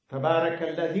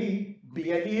 تَبَارَكَ الَّذِي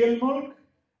بِيَدِهِ الْمُلْكِ.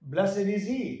 Blessed is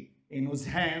He in whose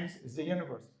hands is the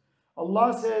universe.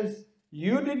 Allah says,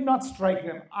 you did not strike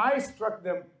them, I struck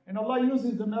them. And Allah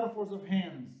uses the metaphors of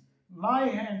hands. My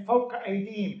hand, فَوْقَ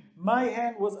أَيْدِيهِمْ. My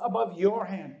hand was above your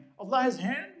hand. Allah has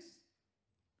hands?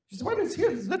 She said, well, it's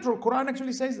here, it's literal. Quran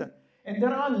actually says that. And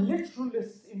there are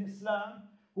literalists in Islam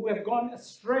who have gone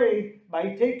astray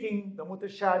by taking the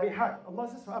mutashabihat. Allah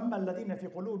says, فَأَمَّا الَّذِينَ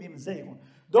فِي قُلُوبِهِمْ زَيْغٌ.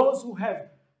 Those who have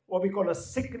what we call a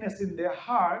sickness in their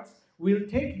hearts will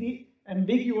take the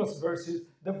ambiguous verses,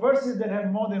 the verses that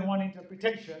have more than one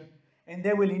interpretation, and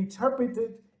they will interpret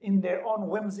it in their own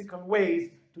whimsical ways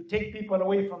to take people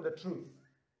away from the truth.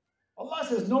 Allah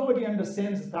says nobody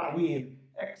understands ta'wil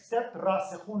except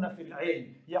rasikhuna fil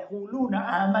ilm yaquluna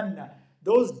amanna.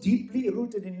 Those deeply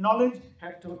rooted in knowledge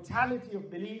have totality of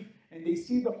belief, and they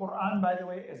see the Quran, by the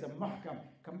way, as a muhkam,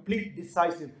 complete,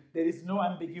 decisive. There is no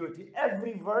ambiguity.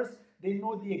 Every verse, they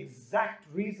know the exact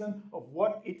reason of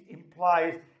what it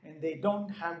implies, and they don't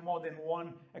have more than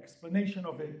one explanation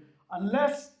of it,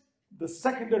 unless the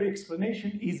secondary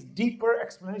explanation is deeper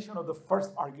explanation of the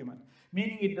first argument,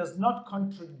 meaning it does not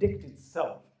contradict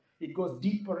itself. It goes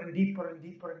deeper and deeper and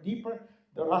deeper and deeper.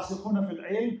 The rasikhuna fil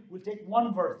ilm will take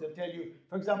one verse. They'll tell you,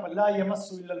 for example, لا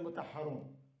يمس إلا المطهرون.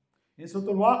 In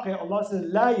Surah Al-Waqi'ah, Allah says,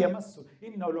 لا يمس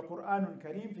إنه لقرآن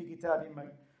كريم في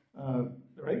كتاب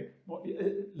right?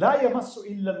 لا يمس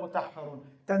إلا المطهرون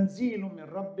تنزيل من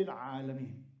رب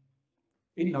العالمين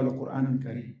إنه لقرآن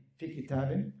كريم في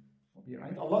كتاب.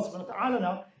 Right? Allah subhanahu wa ta'ala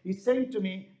now is saying to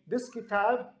me, this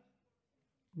kitab,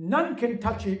 none can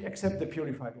touch it except the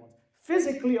purified ones.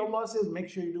 Physically, Allah says, make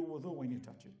sure you do wudu when you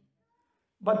touch it.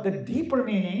 But the deeper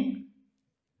meaning,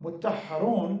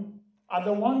 mutahharun, are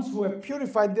the ones who have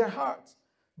purified their hearts,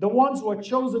 the ones who are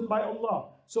chosen by Allah.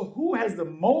 So who has the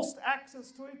most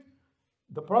access to it?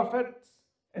 The prophets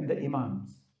and the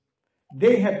imams.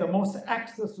 They have the most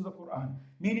access to the Quran.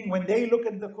 Meaning when they look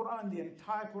at the Quran, the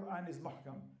entire Quran is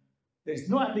muhkam. There is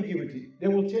no ambiguity. They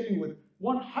will tell you with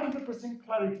 100%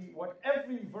 clarity what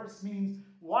every verse means,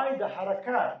 why the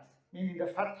harakat, meaning the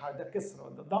fatha, the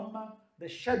kisra, the dhamma, the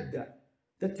shadda,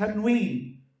 the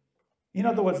tanween. In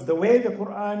other words, the way the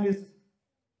Quran is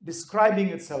describing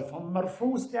itself from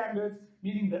marfu standards,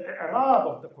 meaning the i'rab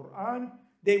of the Quran,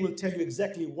 they will tell you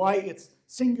exactly why it's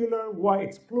singular, why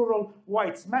it's plural, why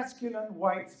it's masculine,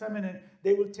 why it's feminine.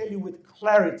 They will tell you with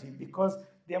clarity because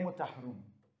they are mutahharun.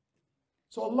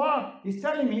 So Allah is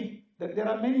telling me that there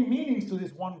are many meanings to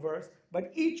this one verse,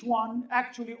 but each one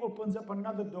actually opens up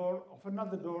another door, of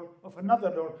another door, of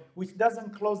another door, which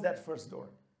doesn't close that first door.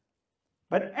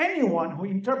 But anyone who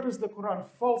interprets the Quran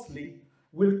falsely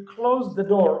will close the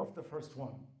door of the first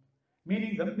one.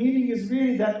 Meaning the meaning is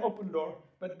really that open door,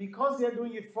 But because they're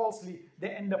doing it falsely, they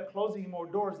end up closing more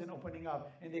doors than opening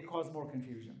up, and they cause more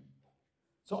confusion.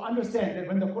 So understand that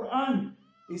when the Quran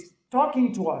is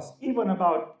talking to us, even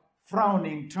about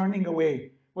frowning, turning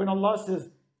away, when Allah says,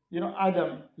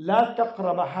 Adam, لا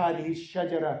تقرب هذه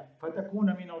الشجرة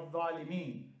فتكون من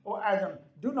الظالمين. Oh Adam,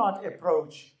 do not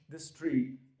approach this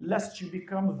tree, lest you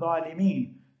become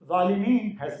ظالمين.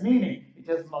 ظالمين has meaning. It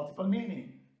has multiple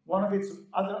meaning. One of its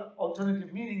other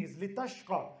alternative meaning is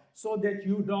litashqa, so that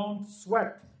you don't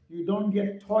sweat, you don't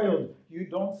get toiled, you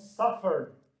don't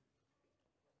suffer.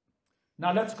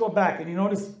 Now let's go back, and you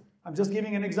notice, I'm just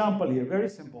giving an example here, very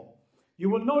simple. You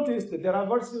will notice that there are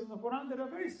verses in the Quran that are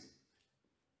very simple.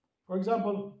 For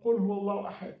example, قُلْ هُوَ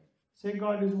اللَّهُ أَحَدٌ. Say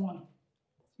God is one.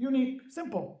 Unique,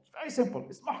 simple, very simple.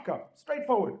 It's mahkam,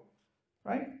 straightforward,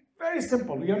 right? Very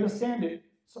simple. We understand it.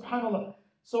 Subhanallah.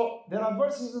 So there are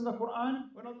verses in the Quran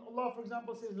when Allah, for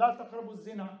example, says, "La taqrabu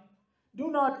zina." Do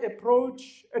not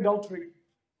approach adultery.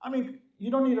 I mean,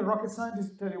 you don't need a rocket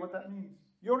scientist to tell you what that means.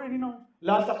 You already know.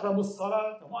 "La taqrabu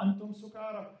salat wa antum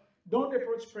sukara." Don't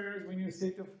approach prayers when you're in a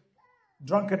state of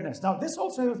drunkenness. Now, this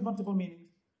also has multiple meanings.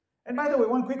 And by the way,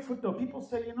 one quick footnote. People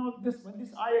say, when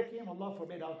this ayah came, Allah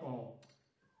forbade alcohol.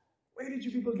 Where did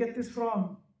you people get this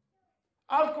from?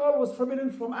 Alcohol was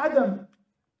forbidden from Adam.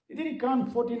 It didn't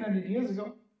come 1400 years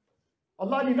ago.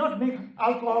 Allah did not make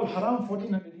alcohol haram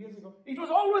 1400 years ago. It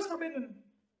was always forbidden.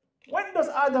 When does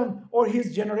Adam or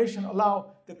his generation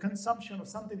allow the consumption of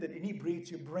something that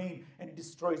inebriates your brain and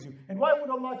destroys you? And why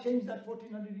would Allah change that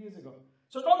 1400 years ago?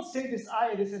 So don't say this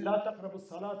ayah, they say, "La taqrabu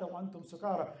salata wa antum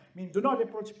sukara." I mean, do not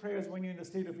approach prayers when you're in a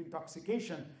state of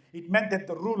intoxication. It meant that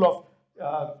the rule of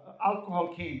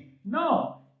alcohol came.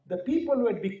 No, the people who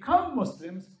had become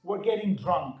Muslims were getting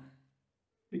drunk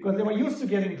because they were used to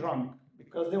getting drunk,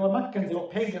 because they were Meccans, they were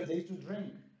pagans, they used to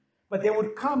drink. But they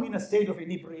would come in a state of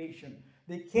inebriation.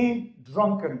 They came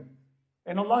drunken.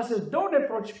 And Allah says, don't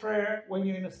approach prayer when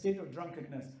you're in a state of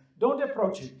drunkenness. Don't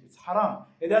approach it. It's haram.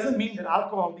 It doesn't mean that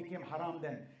alcohol became haram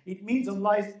then. It means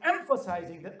Allah is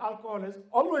emphasizing that alcohol has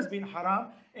always been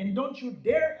haram, and don't you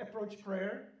dare approach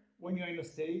prayer when you're in a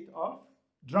state of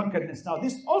drunkenness. Now,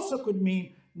 this also could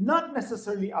mean not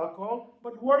necessarily alcohol,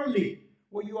 but worldly,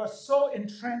 where you are so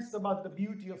entranced about the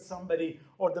beauty of somebody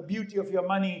or the beauty of your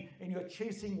money, and you're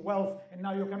chasing wealth, and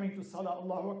now you're coming to Salah,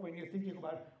 Allahu Akbar, when you're thinking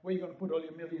about where you're going to put all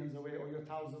your millions away or your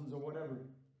thousands or whatever.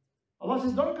 Allah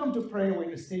says, don't come to prayer when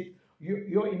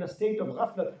you're in a state of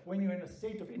ghaflat, when you're in a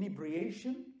state of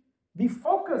inebriation. Be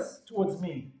focused towards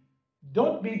me.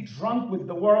 Don't be drunk with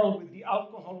the world, with the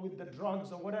alcohol, with the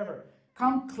drugs or whatever.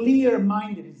 Come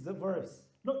clear-minded is the verse.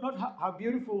 Look, not how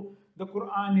beautiful the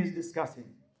Quran is discussing.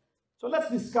 So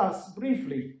let's discuss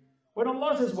briefly. When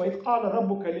Allah says, وَإِذْ قَالَ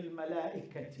رَبُّكَ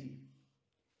لِلْمَلَائِكَةِ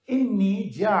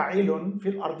إِنِّي جَاعِلٌ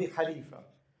فِي الْأَرْضِ خَلِيفَةً.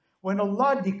 When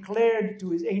Allah declared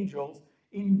to His angels,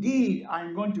 indeed,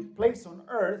 I'm going to place on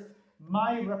earth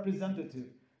my representative.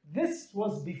 This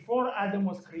was before Adam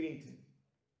was created.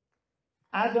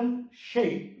 Adam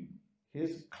shaped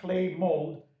his clay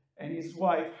mold, and his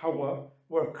wife, Hawa,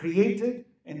 were created,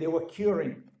 and they were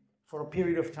curing for a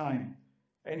period of time.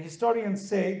 And historians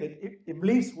say that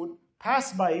Iblis would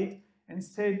pass by it and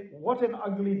said, what an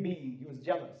ugly being. He was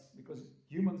jealous because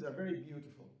humans are very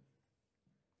beautiful.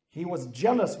 He was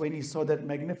jealous when he saw that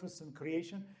magnificent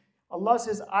creation. Allah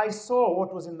says, I saw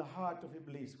what was in the heart of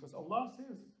Iblis, because Allah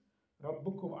says,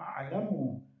 رَبُّكُمْ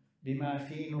أَعْلَمُ بِمَا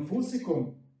فِي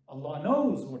نُفُوسِكُمْ. Allah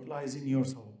knows what lies in your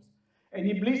souls. And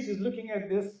Iblis is looking at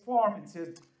this form and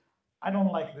says, I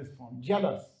don't like this form.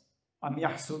 Jealous. أَمْ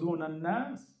يَحْسُدُونَ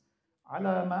النَّاسِ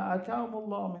عَلَى مَا أَتَاهُمُ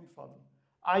اللَّهُ مِنْ فَضْلٍ.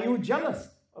 Are you jealous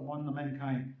among the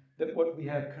mankind that what we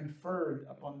have conferred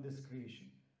upon this creation?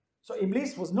 So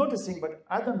Iblis was noticing, but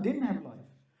Adam didn't have life.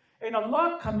 And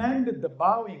Allah commanded the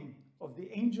bowing of the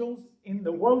angels in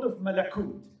the world of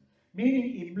Malakut,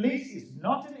 meaning Iblis is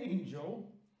not an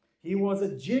angel. He was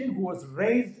a jinn who was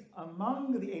raised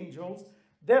among the angels.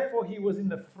 Therefore, he was in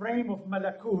the frame of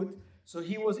Malakut. So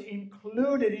he was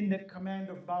included in that command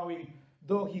of bowing,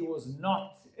 though he was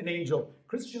not an angel.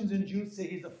 Christians and Jews say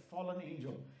he's a fallen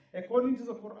angel. According to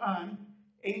the Quran,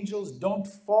 angels don't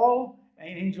fall, and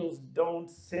angels don't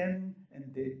sin,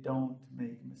 and they don't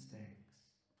make mistakes.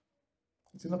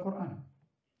 It's in the Quran.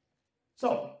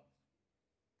 So,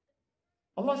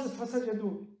 Allah says,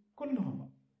 فَسَجَدُوا كُلُّهُمْ.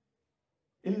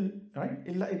 Right?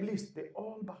 إِلَّا Iblis. They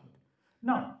all bowed.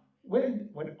 Now, when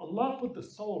Allah put the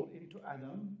soul into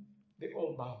Adam, they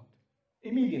all bowed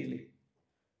immediately.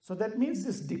 So that means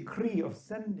this decree of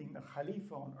sending a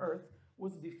Khalifa on earth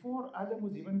was before Adam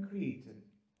was even created.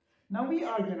 Now we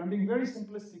argue, and I'm being very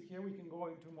simplistic here, we can go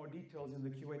into more details in the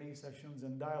Q&A sessions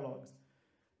and dialogues.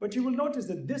 But you will notice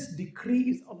that this decree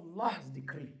is Allah's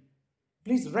decree.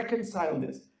 Please reconcile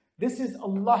this. This is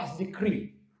Allah's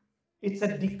decree. It's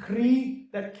a decree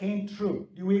that came true.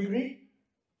 Do we agree?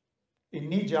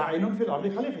 Inni ja'ilun fil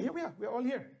ardi khalifa. Here we are. We're all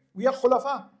here. We are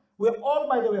khulafa. We're all,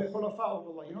 by the way, khulafa of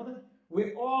Allah. You know that?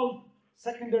 We're all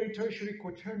secondary, tertiary,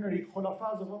 quaternary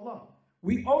khulafas of Allah.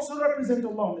 We also represent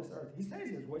Allah on this earth. He says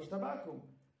it, وَاجْتَبَاكُمْ,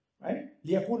 right?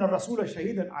 لِيَكُونَ الرَّسُولَ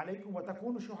شَهِيدًا عَلَيْكُمْ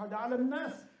وَتَكُونُوا شُهَدَاءَ عَلَى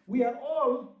النَّاسِ. We are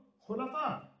all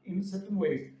khulafa in certain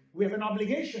ways. We have an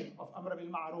obligation of amr bil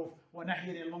ma'ruf wa nahy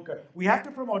anil munkar. We have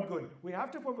to promote good. We have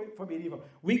to forbid evil.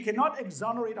 We cannot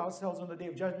exonerate ourselves on the day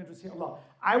of judgment to say, Allah,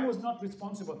 I was not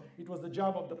responsible. It was the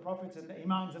job of the prophets and the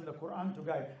imams and the Quran to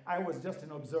guide. I was just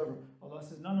an observer. Allah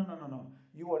says, no, no, no, no, no.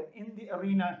 You were in the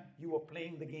arena. You were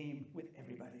playing the game with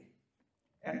everybody.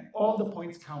 And all the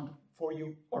points count for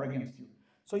you or against you.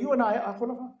 So you and I are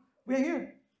khulafa. We're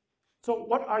here. So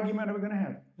what argument are we going to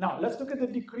have? Now, let's look at the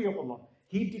decree of Allah.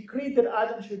 He decreed that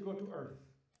Adam should go to earth.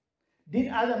 Did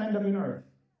Adam end up in earth?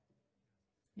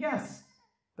 Yes.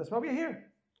 That's why we're here.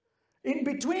 In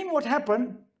between what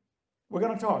happened, we're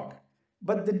going to talk.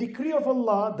 But the decree of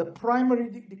Allah, the primary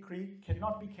decree,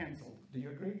 cannot be cancelled. Do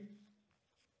you agree?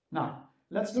 Now,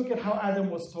 let's look at how Adam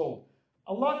was told.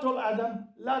 Allah told Adam,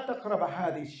 لا تقرب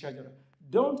هذه الشجرة.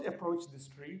 Don't approach this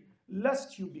tree,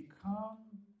 lest you become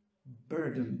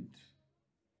burdened.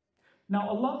 Now,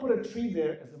 Allah put a tree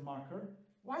there as a marker.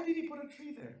 Why did He put a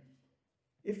tree there?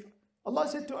 If Allah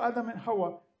said to Adam and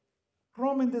Hawa,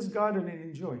 roam in this garden and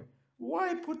enjoy,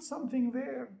 why put something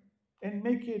there and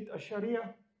make it a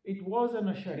Sharia? It wasn't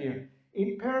a Sharia.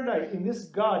 In paradise, in this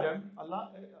garden,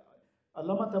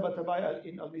 Allama Tabatabai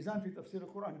in Al-Mizan fi Tafsir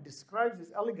al-Quran describes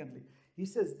this elegantly. He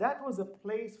says that was a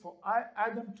place for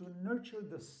Adam to nurture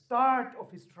the start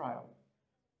of his trial.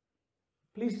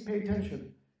 Please pay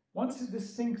attention. Once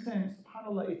this sinks in,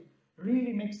 subhanAllah, it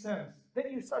really makes sense.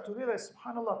 Then you start to realize,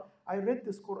 subhanAllah, I read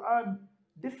this Quran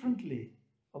differently.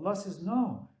 Allah says,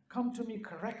 no, come to me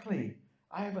correctly.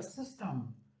 I have a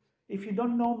system. If you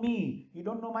don't know me, you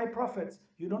don't know my prophets,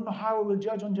 you don't know how I will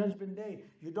judge on Judgment Day,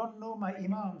 you don't know my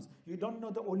imams, you don't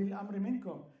know the ulil amri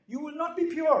minkum, you will not be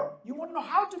pure. You won't know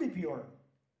how to be pure.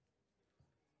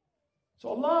 So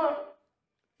Allah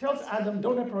tells Adam,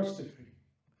 don't approach the tree.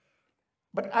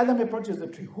 But Adam approaches the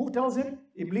tree. Who tells him?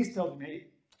 Iblis tells him, hey,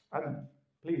 Adam,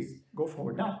 please go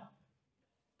forward. Now,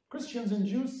 Christians and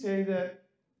Jews say that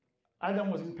Adam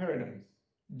was in paradise.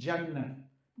 Jannah.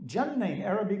 Jannah in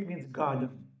Arabic means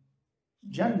garden.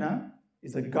 Jannah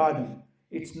is a garden.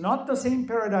 It's not the same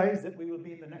paradise that we will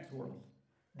be in the next world.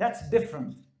 That's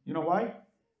different. You know why?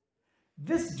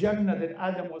 This Jannah that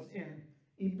Adam was in,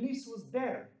 Iblis was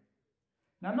there.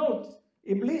 Now note,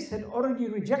 Iblis had already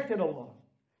rejected Allah.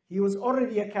 He was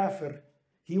already a kafir.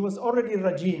 He was already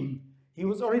rajim. He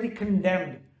was already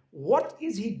condemned. What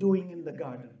is he doing in the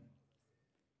garden?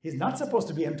 He's not supposed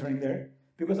to be entering there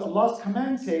because Allah's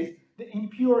command says the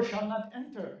impure shall not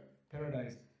enter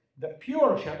paradise. The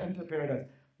pure shall enter paradise.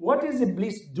 What is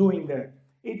Iblis doing there?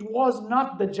 It was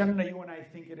not the Jannah you and I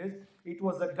think it is. It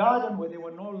was a garden where there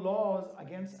were no laws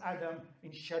against Adam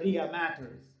in Sharia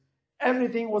matters.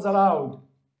 Everything was allowed.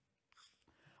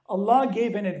 Allah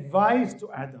gave an advice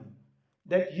to Adam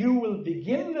that you will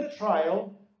begin the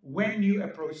trial when you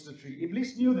approach the tree.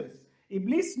 Iblis knew this.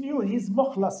 Iblis knew he's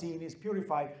mukhlasin, he's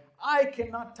purified. I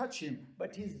cannot touch him,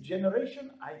 but his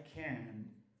generation, I can.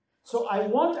 So I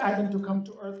want Adam to come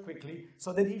to earth quickly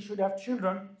so that he should have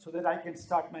children so that I can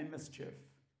start my mischief.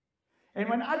 And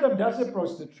when Adam does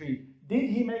approach the tree, did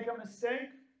he make a mistake?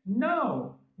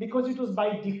 No, because it was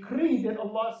by decree that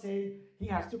Allah said he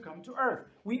has to come to earth.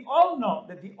 We all know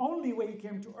that the only way he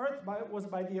came to earth was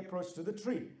by the approach to the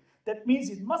tree. That means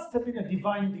it must have been a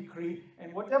divine decree,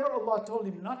 and whatever Allah told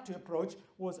him not to approach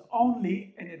was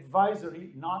only an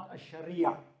advisory, not a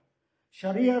Sharia.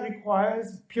 Sharia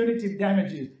requires punitive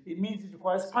damages. It means it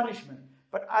requires punishment.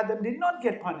 But Adam did not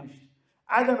get punished.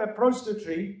 Adam approached the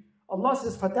tree. Allah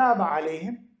says, فَتَابَ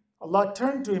عَلَيْهِمْ. Allah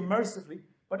turned to him mercifully.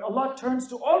 But Allah turns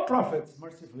to all prophets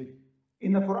mercifully.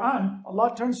 In the Quran,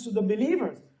 Allah turns to the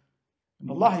believers.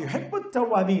 And Allah يُحِبُّ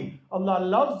التَّوَّابِينَ. Allah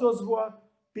loves those who are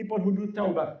people who do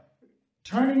tawbah.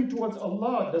 Turning towards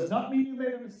Allah does not mean you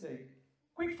made a mistake.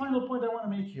 Quick final point I want to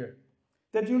make here.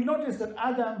 That you'll notice that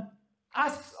Adam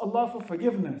asks Allah for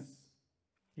forgiveness.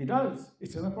 He does.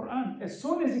 It's in the Quran. As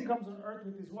soon as he comes on earth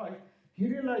with his wife, he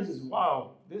realizes,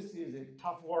 wow, this is a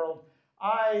tough world.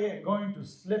 I am going to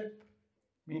slip,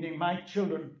 meaning my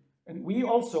children, and we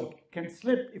also can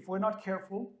slip if we're not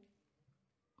careful.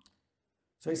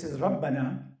 So he says,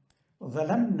 رَبَّنَا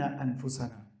ظَلَمْنَا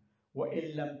أَنفُسَنَا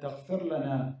وَإِن لَمْ تَغْفِرْ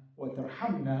لَنَا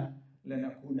وَتَرْحَمْنَا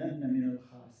لَنَكُونَنَّ مِنَ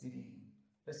الْخَاسِرِينَ.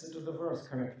 Listen to the verse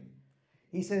correctly.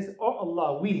 He says, "Oh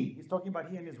Allah, he's talking about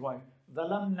he and his wife,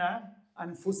 ظَلَمْنَا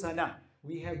أَنفُسَنَا,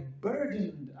 we have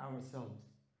burdened ourselves.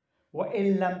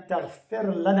 وَإِن لَمْ تَغْفِرْ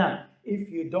لَنَا, if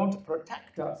you don't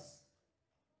protect us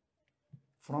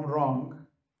from wrong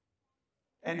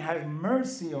and have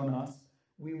mercy on us,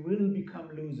 we will become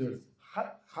losers."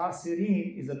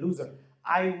 Khasirin is a loser.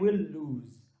 I will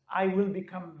lose. I will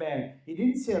become bad. He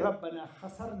didn't say رَبَّنَا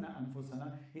خَسَرْنَا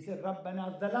أَنفُسَنَا. He said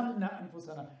رَبَّنَا ظَلَمْنَا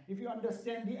أَنفُسَنَا. If you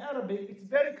understand the Arabic, it's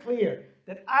very clear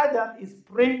that Adam is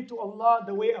praying to Allah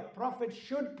the way a prophet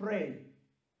should pray.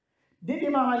 Did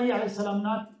Imam Ali alayhi salam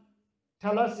not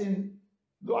tell us in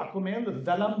Dua Kumail,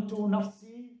 ظَلَمْتُ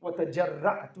نَفْسِي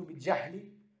وَتَجَرَّعْتُ بِجَهْلِ?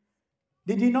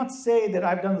 Did he not say that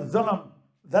I've done zulm?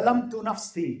 ظَلَمْتُ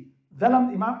نَفْسِي.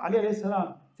 Imam Ali alayhi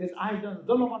salam says, I've done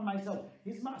dhulm on myself.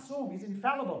 He's ma'soom, he's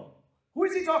infallible. Who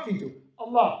is he talking to?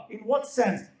 Allah. In what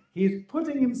sense? He is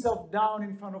putting himself down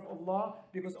in front of Allah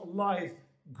because Allah is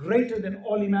greater than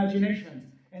all imaginations.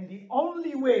 And the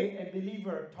only way a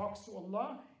believer talks to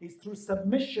Allah is through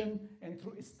submission and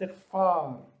through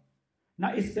istighfar.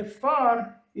 Now,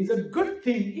 istighfar is a good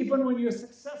thing even when you're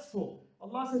successful.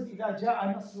 Allah says, إِذَا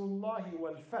جَاءَ نَصْرُ اللَّهِ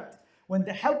وَالْفَتْحِ. When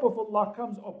the help of Allah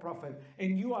comes, O Prophet,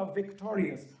 and you are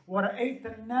victorious,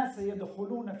 وَرَأَيْتَ النَّاسَ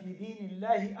يَدْخُلُونَ فِي دِينِ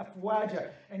اللَّهِ أَفْوَاجًا,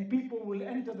 and people will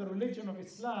enter the religion of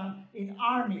Islam in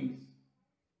armies.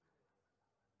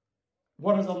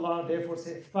 What does Allah therefore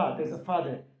say? There's a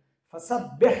father.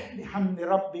 فَسَبِّحْ بِحَمْدِ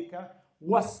رَبِّكَ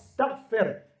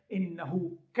وَاسْتَغْفِرْ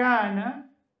إِنَّهُ كَانَ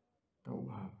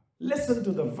تَوَّابًا. Listen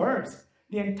to the verse.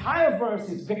 The entire verse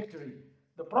is victory.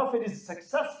 The Prophet is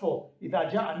successful.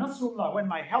 إِذَا جَاءَ نَصْرُ اللَّهِ. When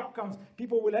my help comes,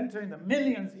 people will enter in the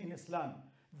millions in Islam.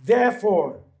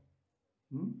 Therefore,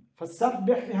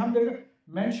 فَسَبِّحْ بِحَمْدِ رَبِّكَ,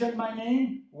 mention my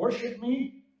name, worship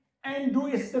me, and do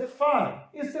istighfar.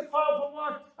 Istighfar for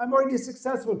what? I'm already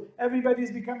successful. Everybody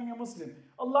is becoming a Muslim.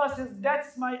 Allah says,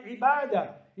 that's my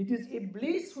ibadah. It is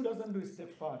Iblis who doesn't do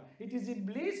istighfar. It is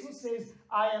Iblis who says,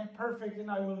 I am perfect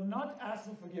and I will not ask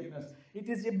for forgiveness. It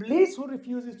is Iblis who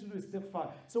refuses to do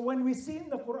istighfar. So when we see in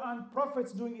the Quran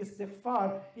prophets doing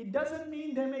istighfar, it doesn't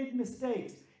mean they made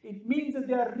mistakes. It means that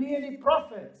they are really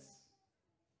prophets.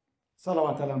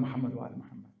 Salawat ala Muhammad wa ala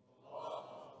Muhammad.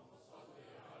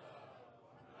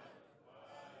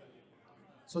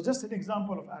 So just an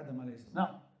example of Adam alayhi salam.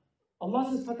 Now,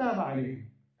 Allah says, فَتَابَ عَلَيْهِمْ.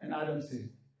 And Adam says,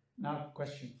 now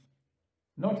question.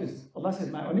 Notice, Allah says,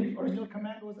 my original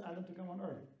command was Adam to come on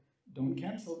earth. Don't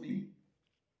cancel me.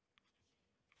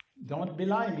 Don't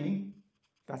belie me.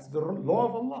 That's the law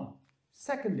of Allah.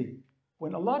 Secondly,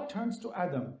 when Allah turns to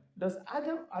Adam, does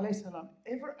Adam alayhi salam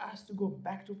ever ask to go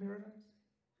back to paradise?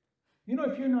 You know,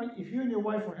 if you and your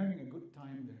wife were having a good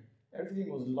time there,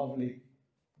 everything was lovely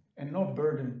and no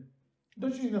burden,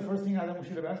 don't you think the first thing Adam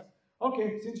should have asked?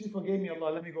 Okay, since you forgave me,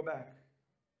 Allah, let me go back.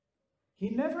 He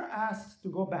never asks to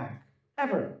go back,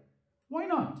 ever. Why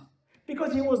not?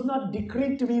 Because he was not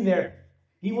decreed to be there.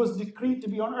 He was decreed to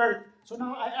be on earth. So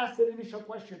now I ask the initial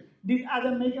question, did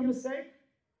Adam make a mistake?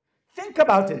 Think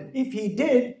about it. If he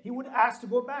did, he would ask to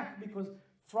go back, because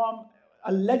from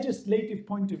a legislative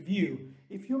point of view,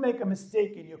 if you make a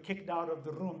mistake and you're kicked out of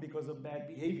the room because of bad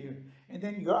behavior, and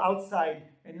then you're outside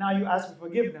and now you ask for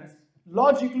forgiveness,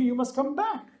 logically you must come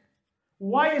back.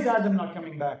 Why is Adam not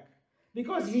coming back?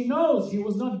 Because he knows he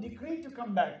was not decreed to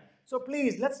come back. So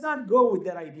please, let's not go with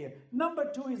that idea.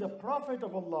 Number two, is a prophet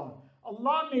of Allah.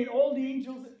 Allah made all the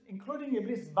angels, including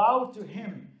Iblis, bow to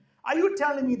him. Are you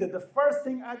telling me that the first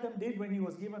thing Adam did when he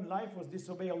was given life was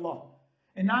disobey Allah?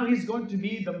 And now he's going to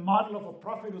be the model of a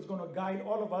prophet who's going to guide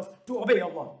all of us to obey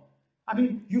Allah. I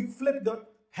mean, you flip the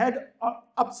head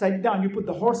upside down, you put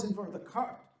the horse in front of the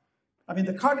cart. I mean,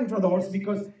 the cart in front of the horse,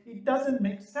 because it doesn't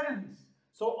make sense.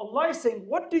 So Allah is saying,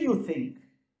 what do you think?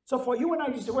 So for you and I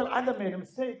to say, well, Adam made a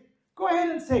mistake, go ahead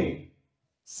and say it.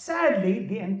 Sadly,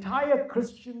 the entire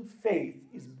Christian faith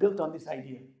is built on this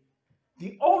idea.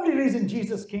 The only reason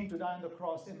Jesus came to die on the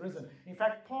cross and risen. In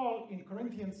fact, Paul in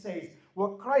Corinthians says,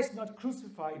 were Christ not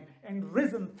crucified and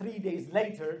risen 3 days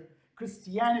later,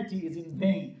 Christianity is in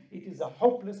vain. It is a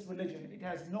hopeless religion. It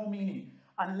has no meaning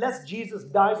unless Jesus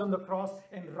dies on the cross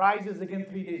and rises again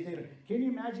 3 days later. Can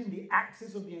you imagine the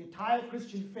axis of the entire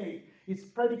Christian faith is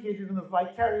predicated on the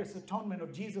vicarious atonement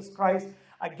of Jesus Christ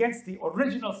against the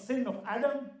original sin of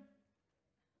Adam?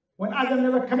 When Adam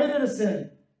never committed a sin.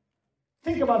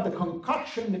 Think about the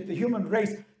concoction that the human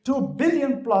race, 2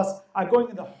 billion plus, are going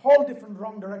in the whole different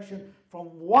wrong direction from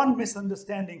one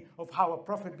misunderstanding of how a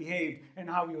prophet behaved and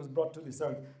how he was brought to this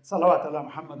earth. Salawat ala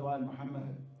Muhammad wa ala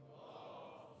Muhammad.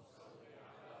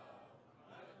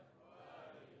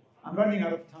 I'm running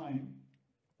out of time.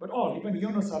 But even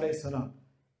Yunus alayhi salam,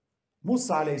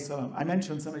 Musa alayhi salam. I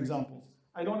mentioned some examples.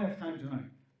 I don't have time tonight.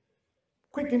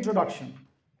 Quick introduction.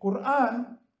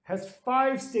 Quran has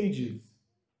 5 stages.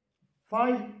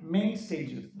 5 main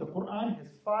stages. The Quran has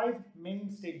 5 main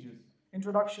stages.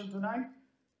 Introduction tonight.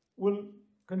 We'll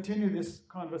continue this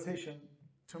conversation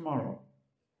tomorrow.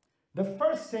 The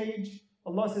first stage,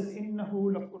 Allah says, إِنَّهُ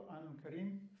لَقُرْآنٌ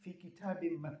كَرِيمٌ فِي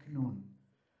كِتَابٍ مَكْنُونٍ.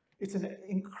 It's an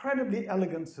incredibly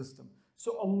elegant system.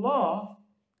 So Allah's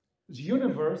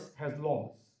universe has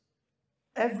laws.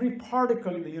 Every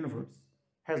particle in the universe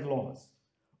has laws.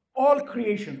 All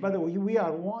creations, by the way, we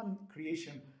are one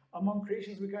creation. Among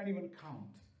creations we can't even count.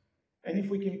 And if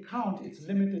we can count, it's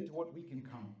limited to what we can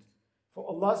count. For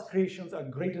Allah's creations are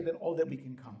greater than all that we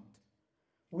can count.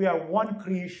 We are one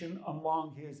creation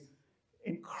among His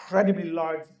incredibly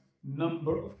large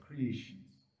number of creations.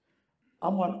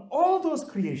 Among all those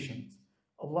creations,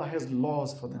 Allah has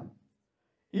laws for them.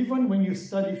 Even when you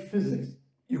study physics,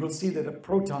 you will see that a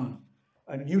proton,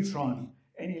 a neutron,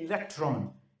 an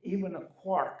electron, even a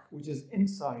quark, which is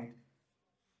inside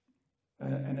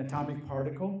an atomic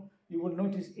particle, you will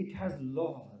notice it has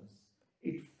laws.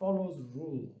 It follows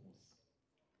rules.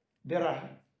 There are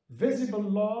visible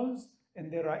laws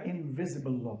and there are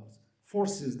invisible laws,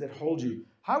 forces that hold you.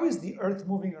 How is the earth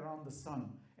moving around the sun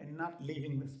and not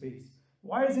leaving the space?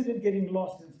 Why is it getting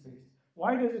lost in space?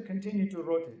 Why does it continue to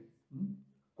rotate?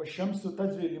 وَالشَّمْسُ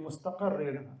تَجْرِي لِمُسْتَقَرٍّ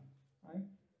لَهَا. Right?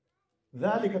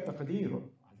 ذَلِكَ تَقْدِيرٌ.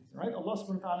 Right? Allah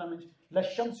subhanahu wa ta'ala mentioned, لَا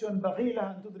الشَّمْسُ يَنْبَغِي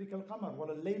لَهَا أَن تُدْرِكَ الْقَمَرَ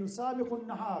وَلَا اللَّيْلُ سَابِقُ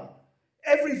النَّهَارِ.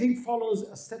 Everything follows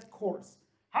a set course.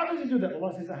 How does it do that?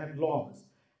 Allah says, I have laws.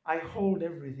 I hold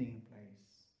everything in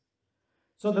place.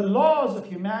 So the laws of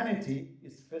humanity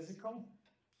is physical,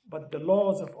 but the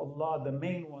laws of Allah, the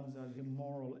main ones are the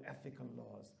moral, ethical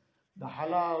laws. The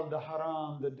halal, the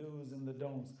haram, the do's and the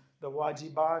don'ts, the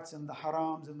wajibats and the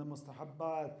harams and the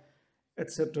mustahabbat,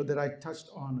 etc. that I touched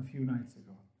on a few nights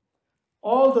ago.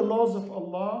 All the laws of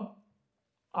Allah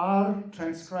are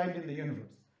transcribed in the universe.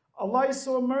 Allah is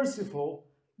so merciful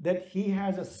that He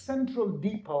has a central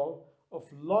depot of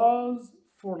laws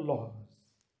for laws.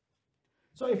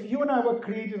 So if you and I were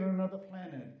created on another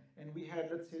planet and we had,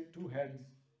 let's say, 2 heads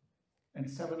and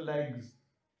 7 legs,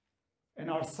 and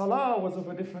our salah was of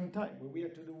a different type, where we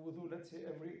had to do wudu, let's say,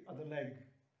 every other leg,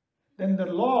 then the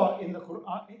law in the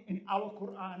Quran, in our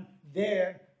Quran,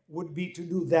 there would be to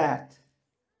do that.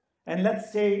 And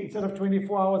let's say instead of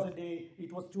 24 hours a day,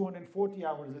 it was 240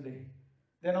 hours a day.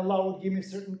 Then Allah would give me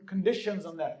certain conditions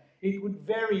on that. It would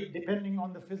vary depending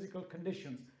on the physical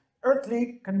conditions.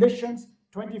 Earthly conditions,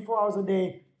 24 hours a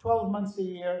day, 12 months a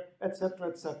year, etc.,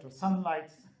 etc.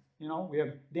 Sunlight, we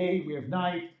have day, we have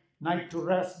night, night to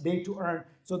rest, day to earn.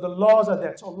 So the laws are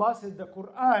there. So Allah says the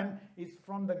Quran is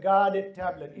from the guarded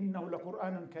tablet. إِنَّهُ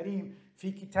لَقُرْآنٌ كَرِيمٌ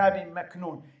فِي كِتَابٍ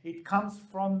مَكْنُونٍ. It comes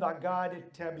from the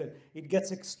guarded tablet. It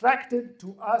gets extracted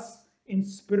to us in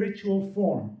spiritual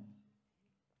form.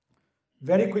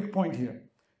 Very quick point here.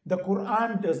 The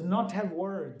Quran does not have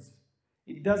words.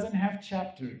 It doesn't have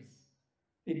chapters.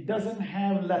 It doesn't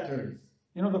have letters.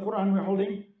 The Quran we're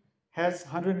holding has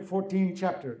 114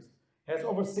 chapters, has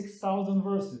over 6,000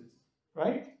 verses,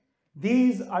 right?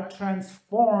 These are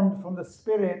transformed from the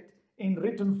Spirit in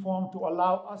written form to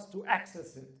allow us to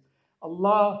access it.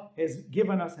 Allah has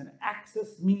given us an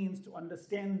access means to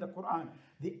understand the Quran.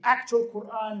 The actual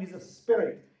Quran is a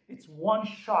spirit. It's one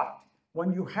shot.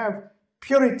 When you have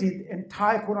purity, the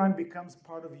entire Quran becomes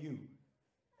part of you.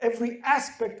 Every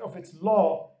aspect of its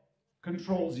law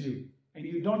controls you. And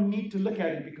you don't need to look at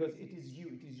it because it is you.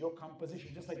 It is your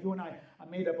composition. Just like you and I are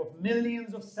made up of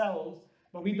millions of cells,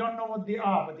 but we don't know what they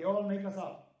are, but they all make us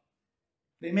up.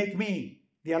 They make me.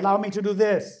 They allow me to do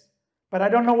this. But I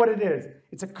don't know what it is.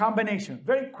 It's a combination.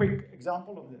 Very quick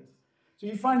example of this. So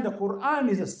you find the Quran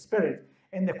is a spirit.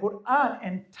 And the Quran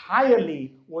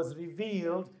entirely was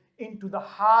revealed into the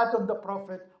heart of the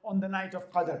Prophet on the night of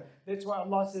Qadr. That's why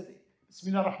Allah says,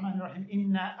 Bismillah ar-Rahman ar-Rahim,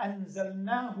 Inna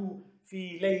anzalnahu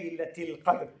fi laylatil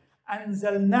qadr.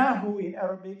 Anzalnahu in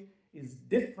Arabic is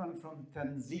different from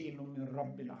Tanzeel min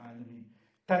Rabbil Alameen.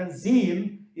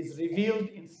 Tanzeel is revealed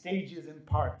in stages and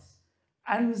parts.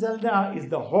 Anzalna is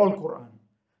the whole Quran.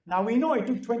 Now we know it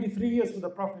took 23 years for the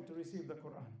Prophet to receive the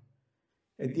Quran.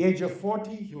 At the age of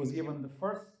 40, he was given the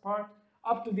first part.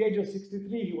 Up to the age of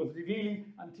 63, he was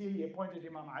revealing until he appointed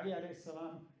Imam Ali alayhi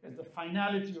salam as the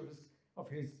finality of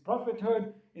his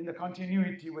prophethood in the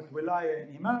continuity with wilayah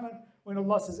and imamat. When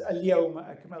Allah says, Al-yawma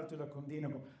akmaltu lakum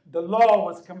dinakum, the law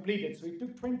was completed. So it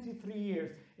took 23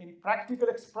 years in practical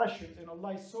expressions, and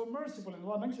Allah is so merciful. And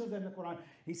Allah mentions that in the Quran.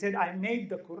 He said, I made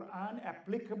the Quran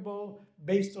applicable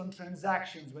based on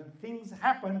transactions. When things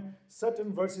happen,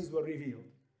 certain verses were revealed.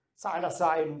 Sa'ala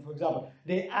sa'ilun, for example.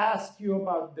 They ask you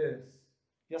about this.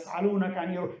 يَسْأَلُونَكَ عَنِ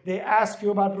الرُّوحِ. They ask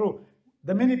you about ruh.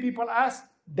 The minute people ask,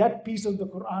 that piece of the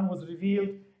Quran was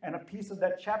revealed, and a piece of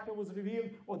that chapter was revealed,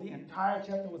 or the entire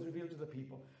chapter was revealed to the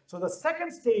people. So the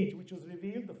second stage which was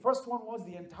revealed, the first one was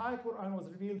the entire Quran was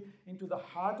revealed into the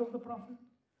heart of the Prophet.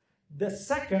 The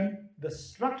second, the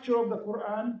structure of the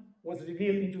Quran was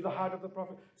revealed into the heart of the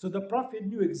Prophet. So the Prophet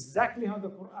knew exactly how the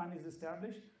Quran is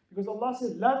established, because Allah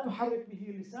says, "La tuharrik bihi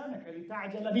lisanaka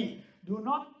lita'jala bih." Do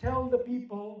not tell the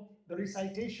people the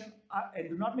recitation and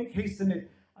do not make haste in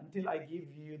it until I give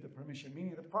you the permission.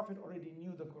 Meaning the Prophet already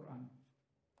knew the Quran.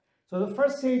 So the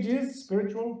first stage is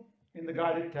spiritual in the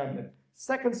guided tablet.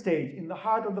 Second stage, in the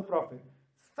heart of the Prophet.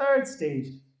 Third stage,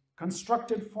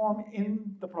 constructed form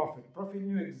in the Prophet. The Prophet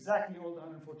knew exactly all the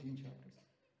 114 chapters.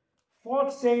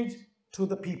 Fourth stage, to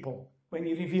the people, when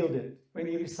he revealed it, when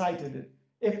he recited it.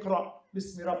 Iqra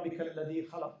bismi rabbika alladhi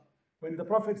khalaq. When the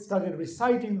Prophet started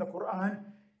reciting the Quran,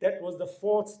 that was the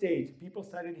fourth stage. People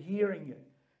started hearing it.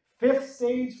 Fifth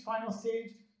stage, final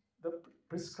stage, the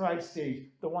prescribed stage,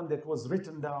 the one that was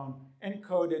written down,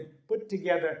 encoded, put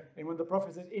together. And when the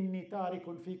Prophet says, "Inni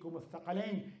tarikun fikum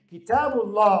al-thaqalain,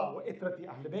 kitabullah wa itrati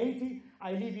ahl bayti,"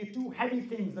 I leave you two heavy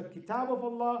things, the kitab of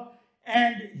Allah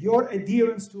and your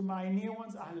adherence to my near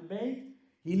ones, Ahl Bayt.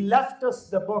 He left us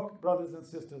the book, brothers and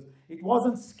sisters. It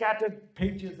wasn't scattered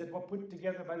pages that were put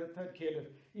together by the third caliph.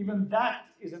 Even that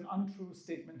is an untrue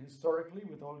statement historically,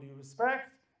 with all due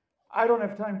respect. I don't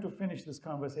have time to finish this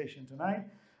conversation tonight,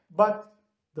 but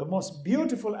the most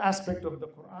beautiful aspect of the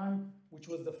Quran, which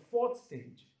was the fourth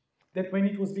stage, that when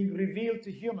it was being revealed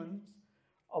to humans,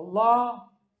 Allah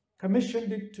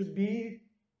commissioned it to be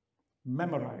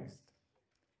memorized.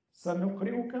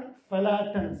 سَنُقْرِئُكَ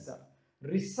فَلَا تَنْسَى.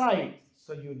 Recite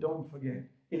so you don't forget.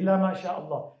 إِلَّا مَا شَاءَ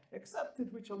اللَّهِ. Except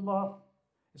it which Allah,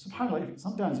 subhanAllah,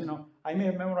 sometimes, I may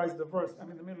have memorized the verse,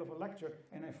 I'm in the middle of a lecture,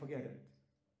 and I forget it.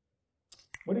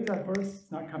 What is that verse?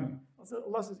 It's not coming.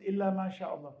 Allah says, "Illa ma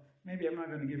sha'Allah." Maybe I'm not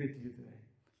going to give it to you today.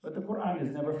 But the Quran has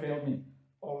never failed me.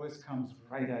 Always comes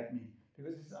right at me.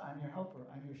 Because it says, I'm your helper,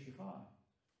 I'm your shifa.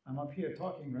 I'm up here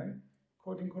talking, right?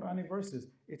 Quoting Quranic verses.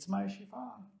 It's my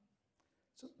shifa.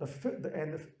 So the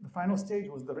final stage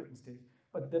was the written stage.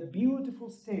 But the beautiful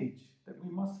stage that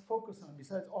we must focus on,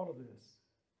 besides all of this,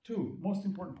 two most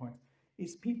important points,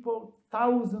 is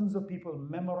thousands of people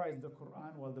memorized the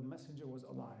Quran while the messenger was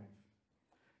alive.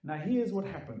 Now here's what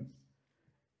happens.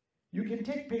 You can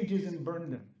take pages and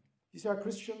burn them. You see our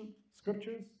Christian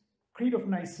scriptures? Creed of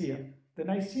Nicaea. The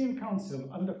Nicene Council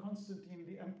under Constantine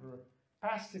the Emperor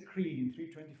passed a creed in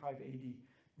 325 AD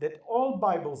that all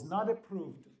Bibles not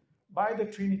approved by the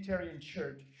Trinitarian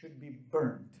Church should be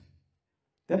burned.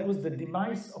 That was the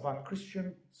demise of our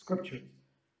Christian scriptures.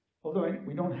 Although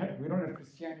we don't have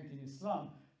Christianity in Islam,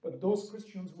 but those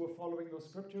Christians who were following those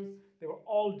scriptures, they were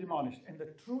all demolished. And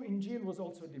the true Injil was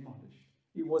also demolished.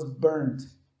 It was burnt.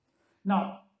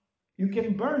 Now, you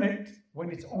can burn it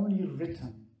when it's only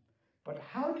written. But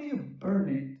how do you burn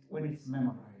it when it's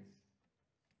memorized?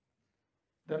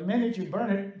 The minute you burn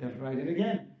it, they'll write it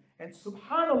again. And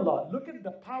subhanAllah, look at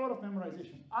the power of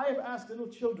memorization. I have asked little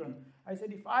children, I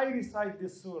said, if I recite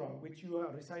this surah, which you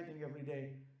are reciting every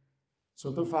day,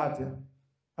 Surah Al-Fatiha,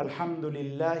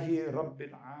 Alhamdulillahi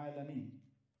Rabbil Alameen.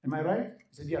 Am I right?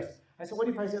 He said, yes. I said, what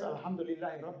if I said,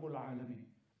 Alhamdulillahi Rabbil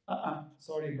Alameen?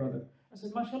 Sorry, brother. I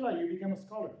said, mashallah, you became a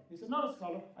scholar. He said, not a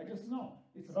scholar, I just know.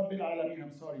 It's Rabbil Alameen,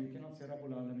 I'm sorry, you cannot say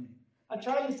Rabbul Alameen. A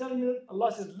child is telling me that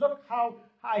Allah says, look how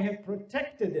I have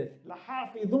protected it.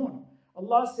 لَحَافِظُونَ.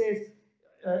 Allah says,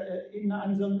 Inna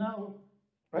anzalnahu,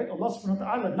 right? Allah subhanahu wa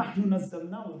ta'ala, nahnu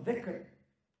nazzalnahu dhikr.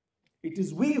 It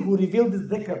is we who revealed this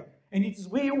dhikr, and it is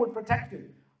we who will protect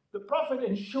it. The Prophet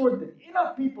ensured that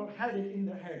enough people had it in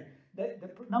their head that the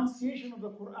pronunciation of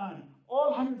the Quran,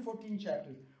 all 114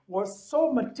 chapters, was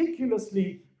so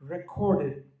meticulously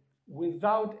recorded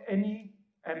without any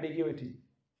ambiguity.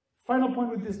 Final point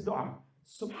with this dua.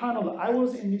 Subhanallah, I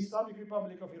was in the Islamic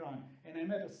Republic of Iran, and I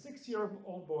met a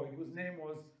 6-year-old boy whose name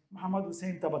was Muhammad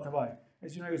Hussein Tabatabai.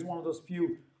 As you know, he was one of those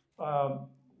few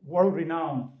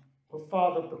world-renowned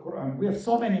father of the Quran. We have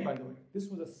so many, by the way. This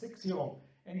was a 6-year-old.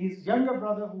 And his younger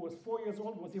brother, who was 4 years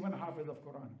old, was even Hafiz of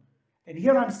Quran. And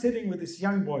here I'm sitting with this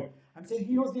young boy. I'm saying,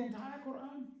 he knows the entire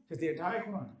Quran. He says, the entire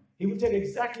Quran. He will tell you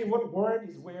exactly what word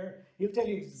is where. He'll tell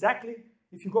you exactly,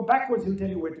 if you go backwards, he'll tell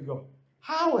you where to go.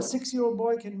 How a 6-year-old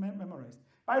boy can memorize.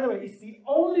 By the way, it's the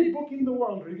only book in the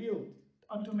world revealed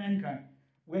unto mankind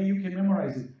where you can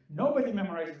memorize it. Nobody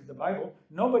memorizes the Bible.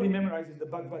 Nobody memorizes the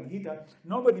Bhagavad Gita.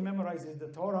 Nobody memorizes the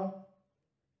Torah.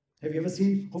 Have you ever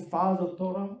seen Huffaz of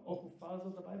Torah or Huffaz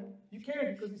of the Bible? You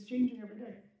can't, because it's changing every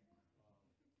day.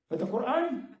 But the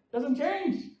Quran, Doesn't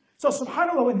change. So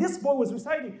subhanAllah, when this boy was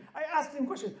reciting, I asked him a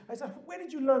question. I said, where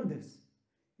did you learn this?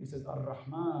 He says,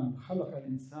 Ar-Rahman khalaqa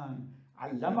al-insan,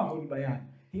 allamahu al-bayan.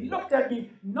 He looked at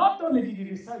me, not only did he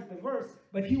recite the verse,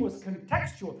 but he was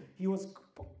contextual. He was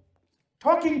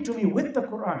talking to me with the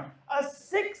Quran. A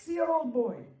 6-year-old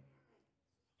boy.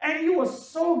 And he was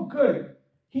so good.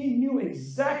 He knew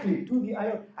exactly to the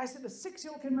ayah. I said, a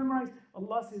 6-year-old can memorize.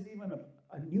 Allah says even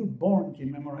a newborn can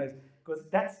memorize, because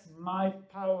that's my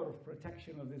power of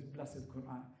protection of this blessed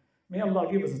Quran. May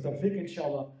Allah give us the tawfiq,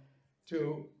 inshallah,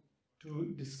 to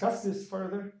discuss this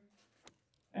further.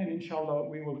 And inshallah,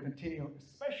 we will continue.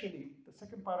 Especially, the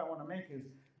second part I want to make is,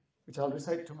 which I'll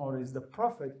recite tomorrow, is the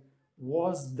Prophet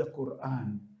was the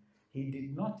Quran. He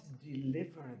did not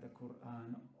deliver the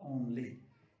Quran only.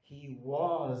 He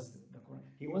was the Quran.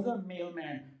 He was a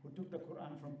mailman who took the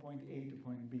Quran from point A to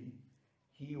point B.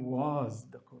 He was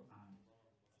the Quran.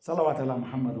 Salawat ala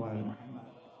Muhammad wa ala Muhammad.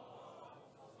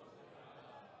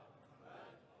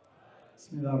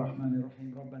 بسم الله الرحمن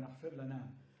الرحيم ربنا اغفر لنا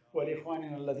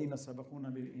ولإخواننا الذين سبقونا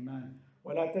بالإيمان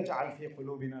ولا تجعل في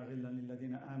قلوبنا غلا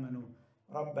للذين آمنوا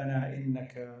ربنا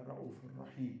إنك رؤوف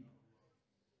رحيم.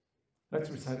 Let's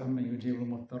recite أمن يجيب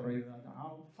المضطر إذا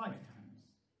دعاه 5 times.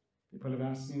 People have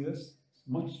asked me this. It's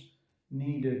much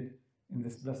needed in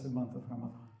this blessed month of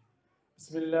Ramadan.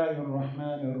 بسم الله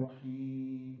الرحمن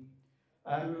الرحيم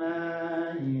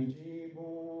أمن يجيب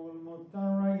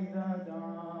المضطر إذا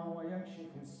دعاه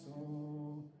ويكشف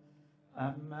السوء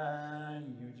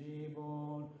أمن يجيب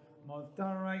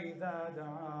المضطر إذا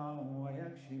دعاه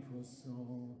ويكشف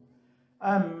السوء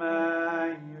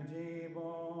أمن يجيب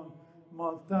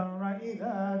المضطر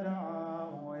إذا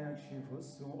دعاه ويكشف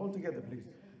السوء. All together, please.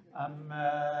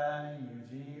 أمن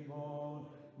يجيب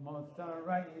المضطر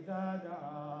إذا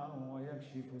دعاه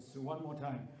ويكشف السوء. One more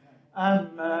time.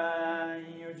 أمن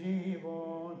يجيب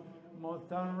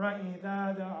المضطر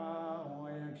إذا دعاه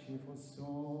ويكشف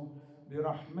السوء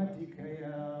برحمتك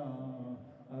يا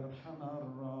أرحم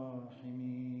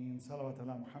الراحمين. صلوات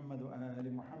على محمد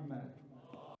وآل محمد.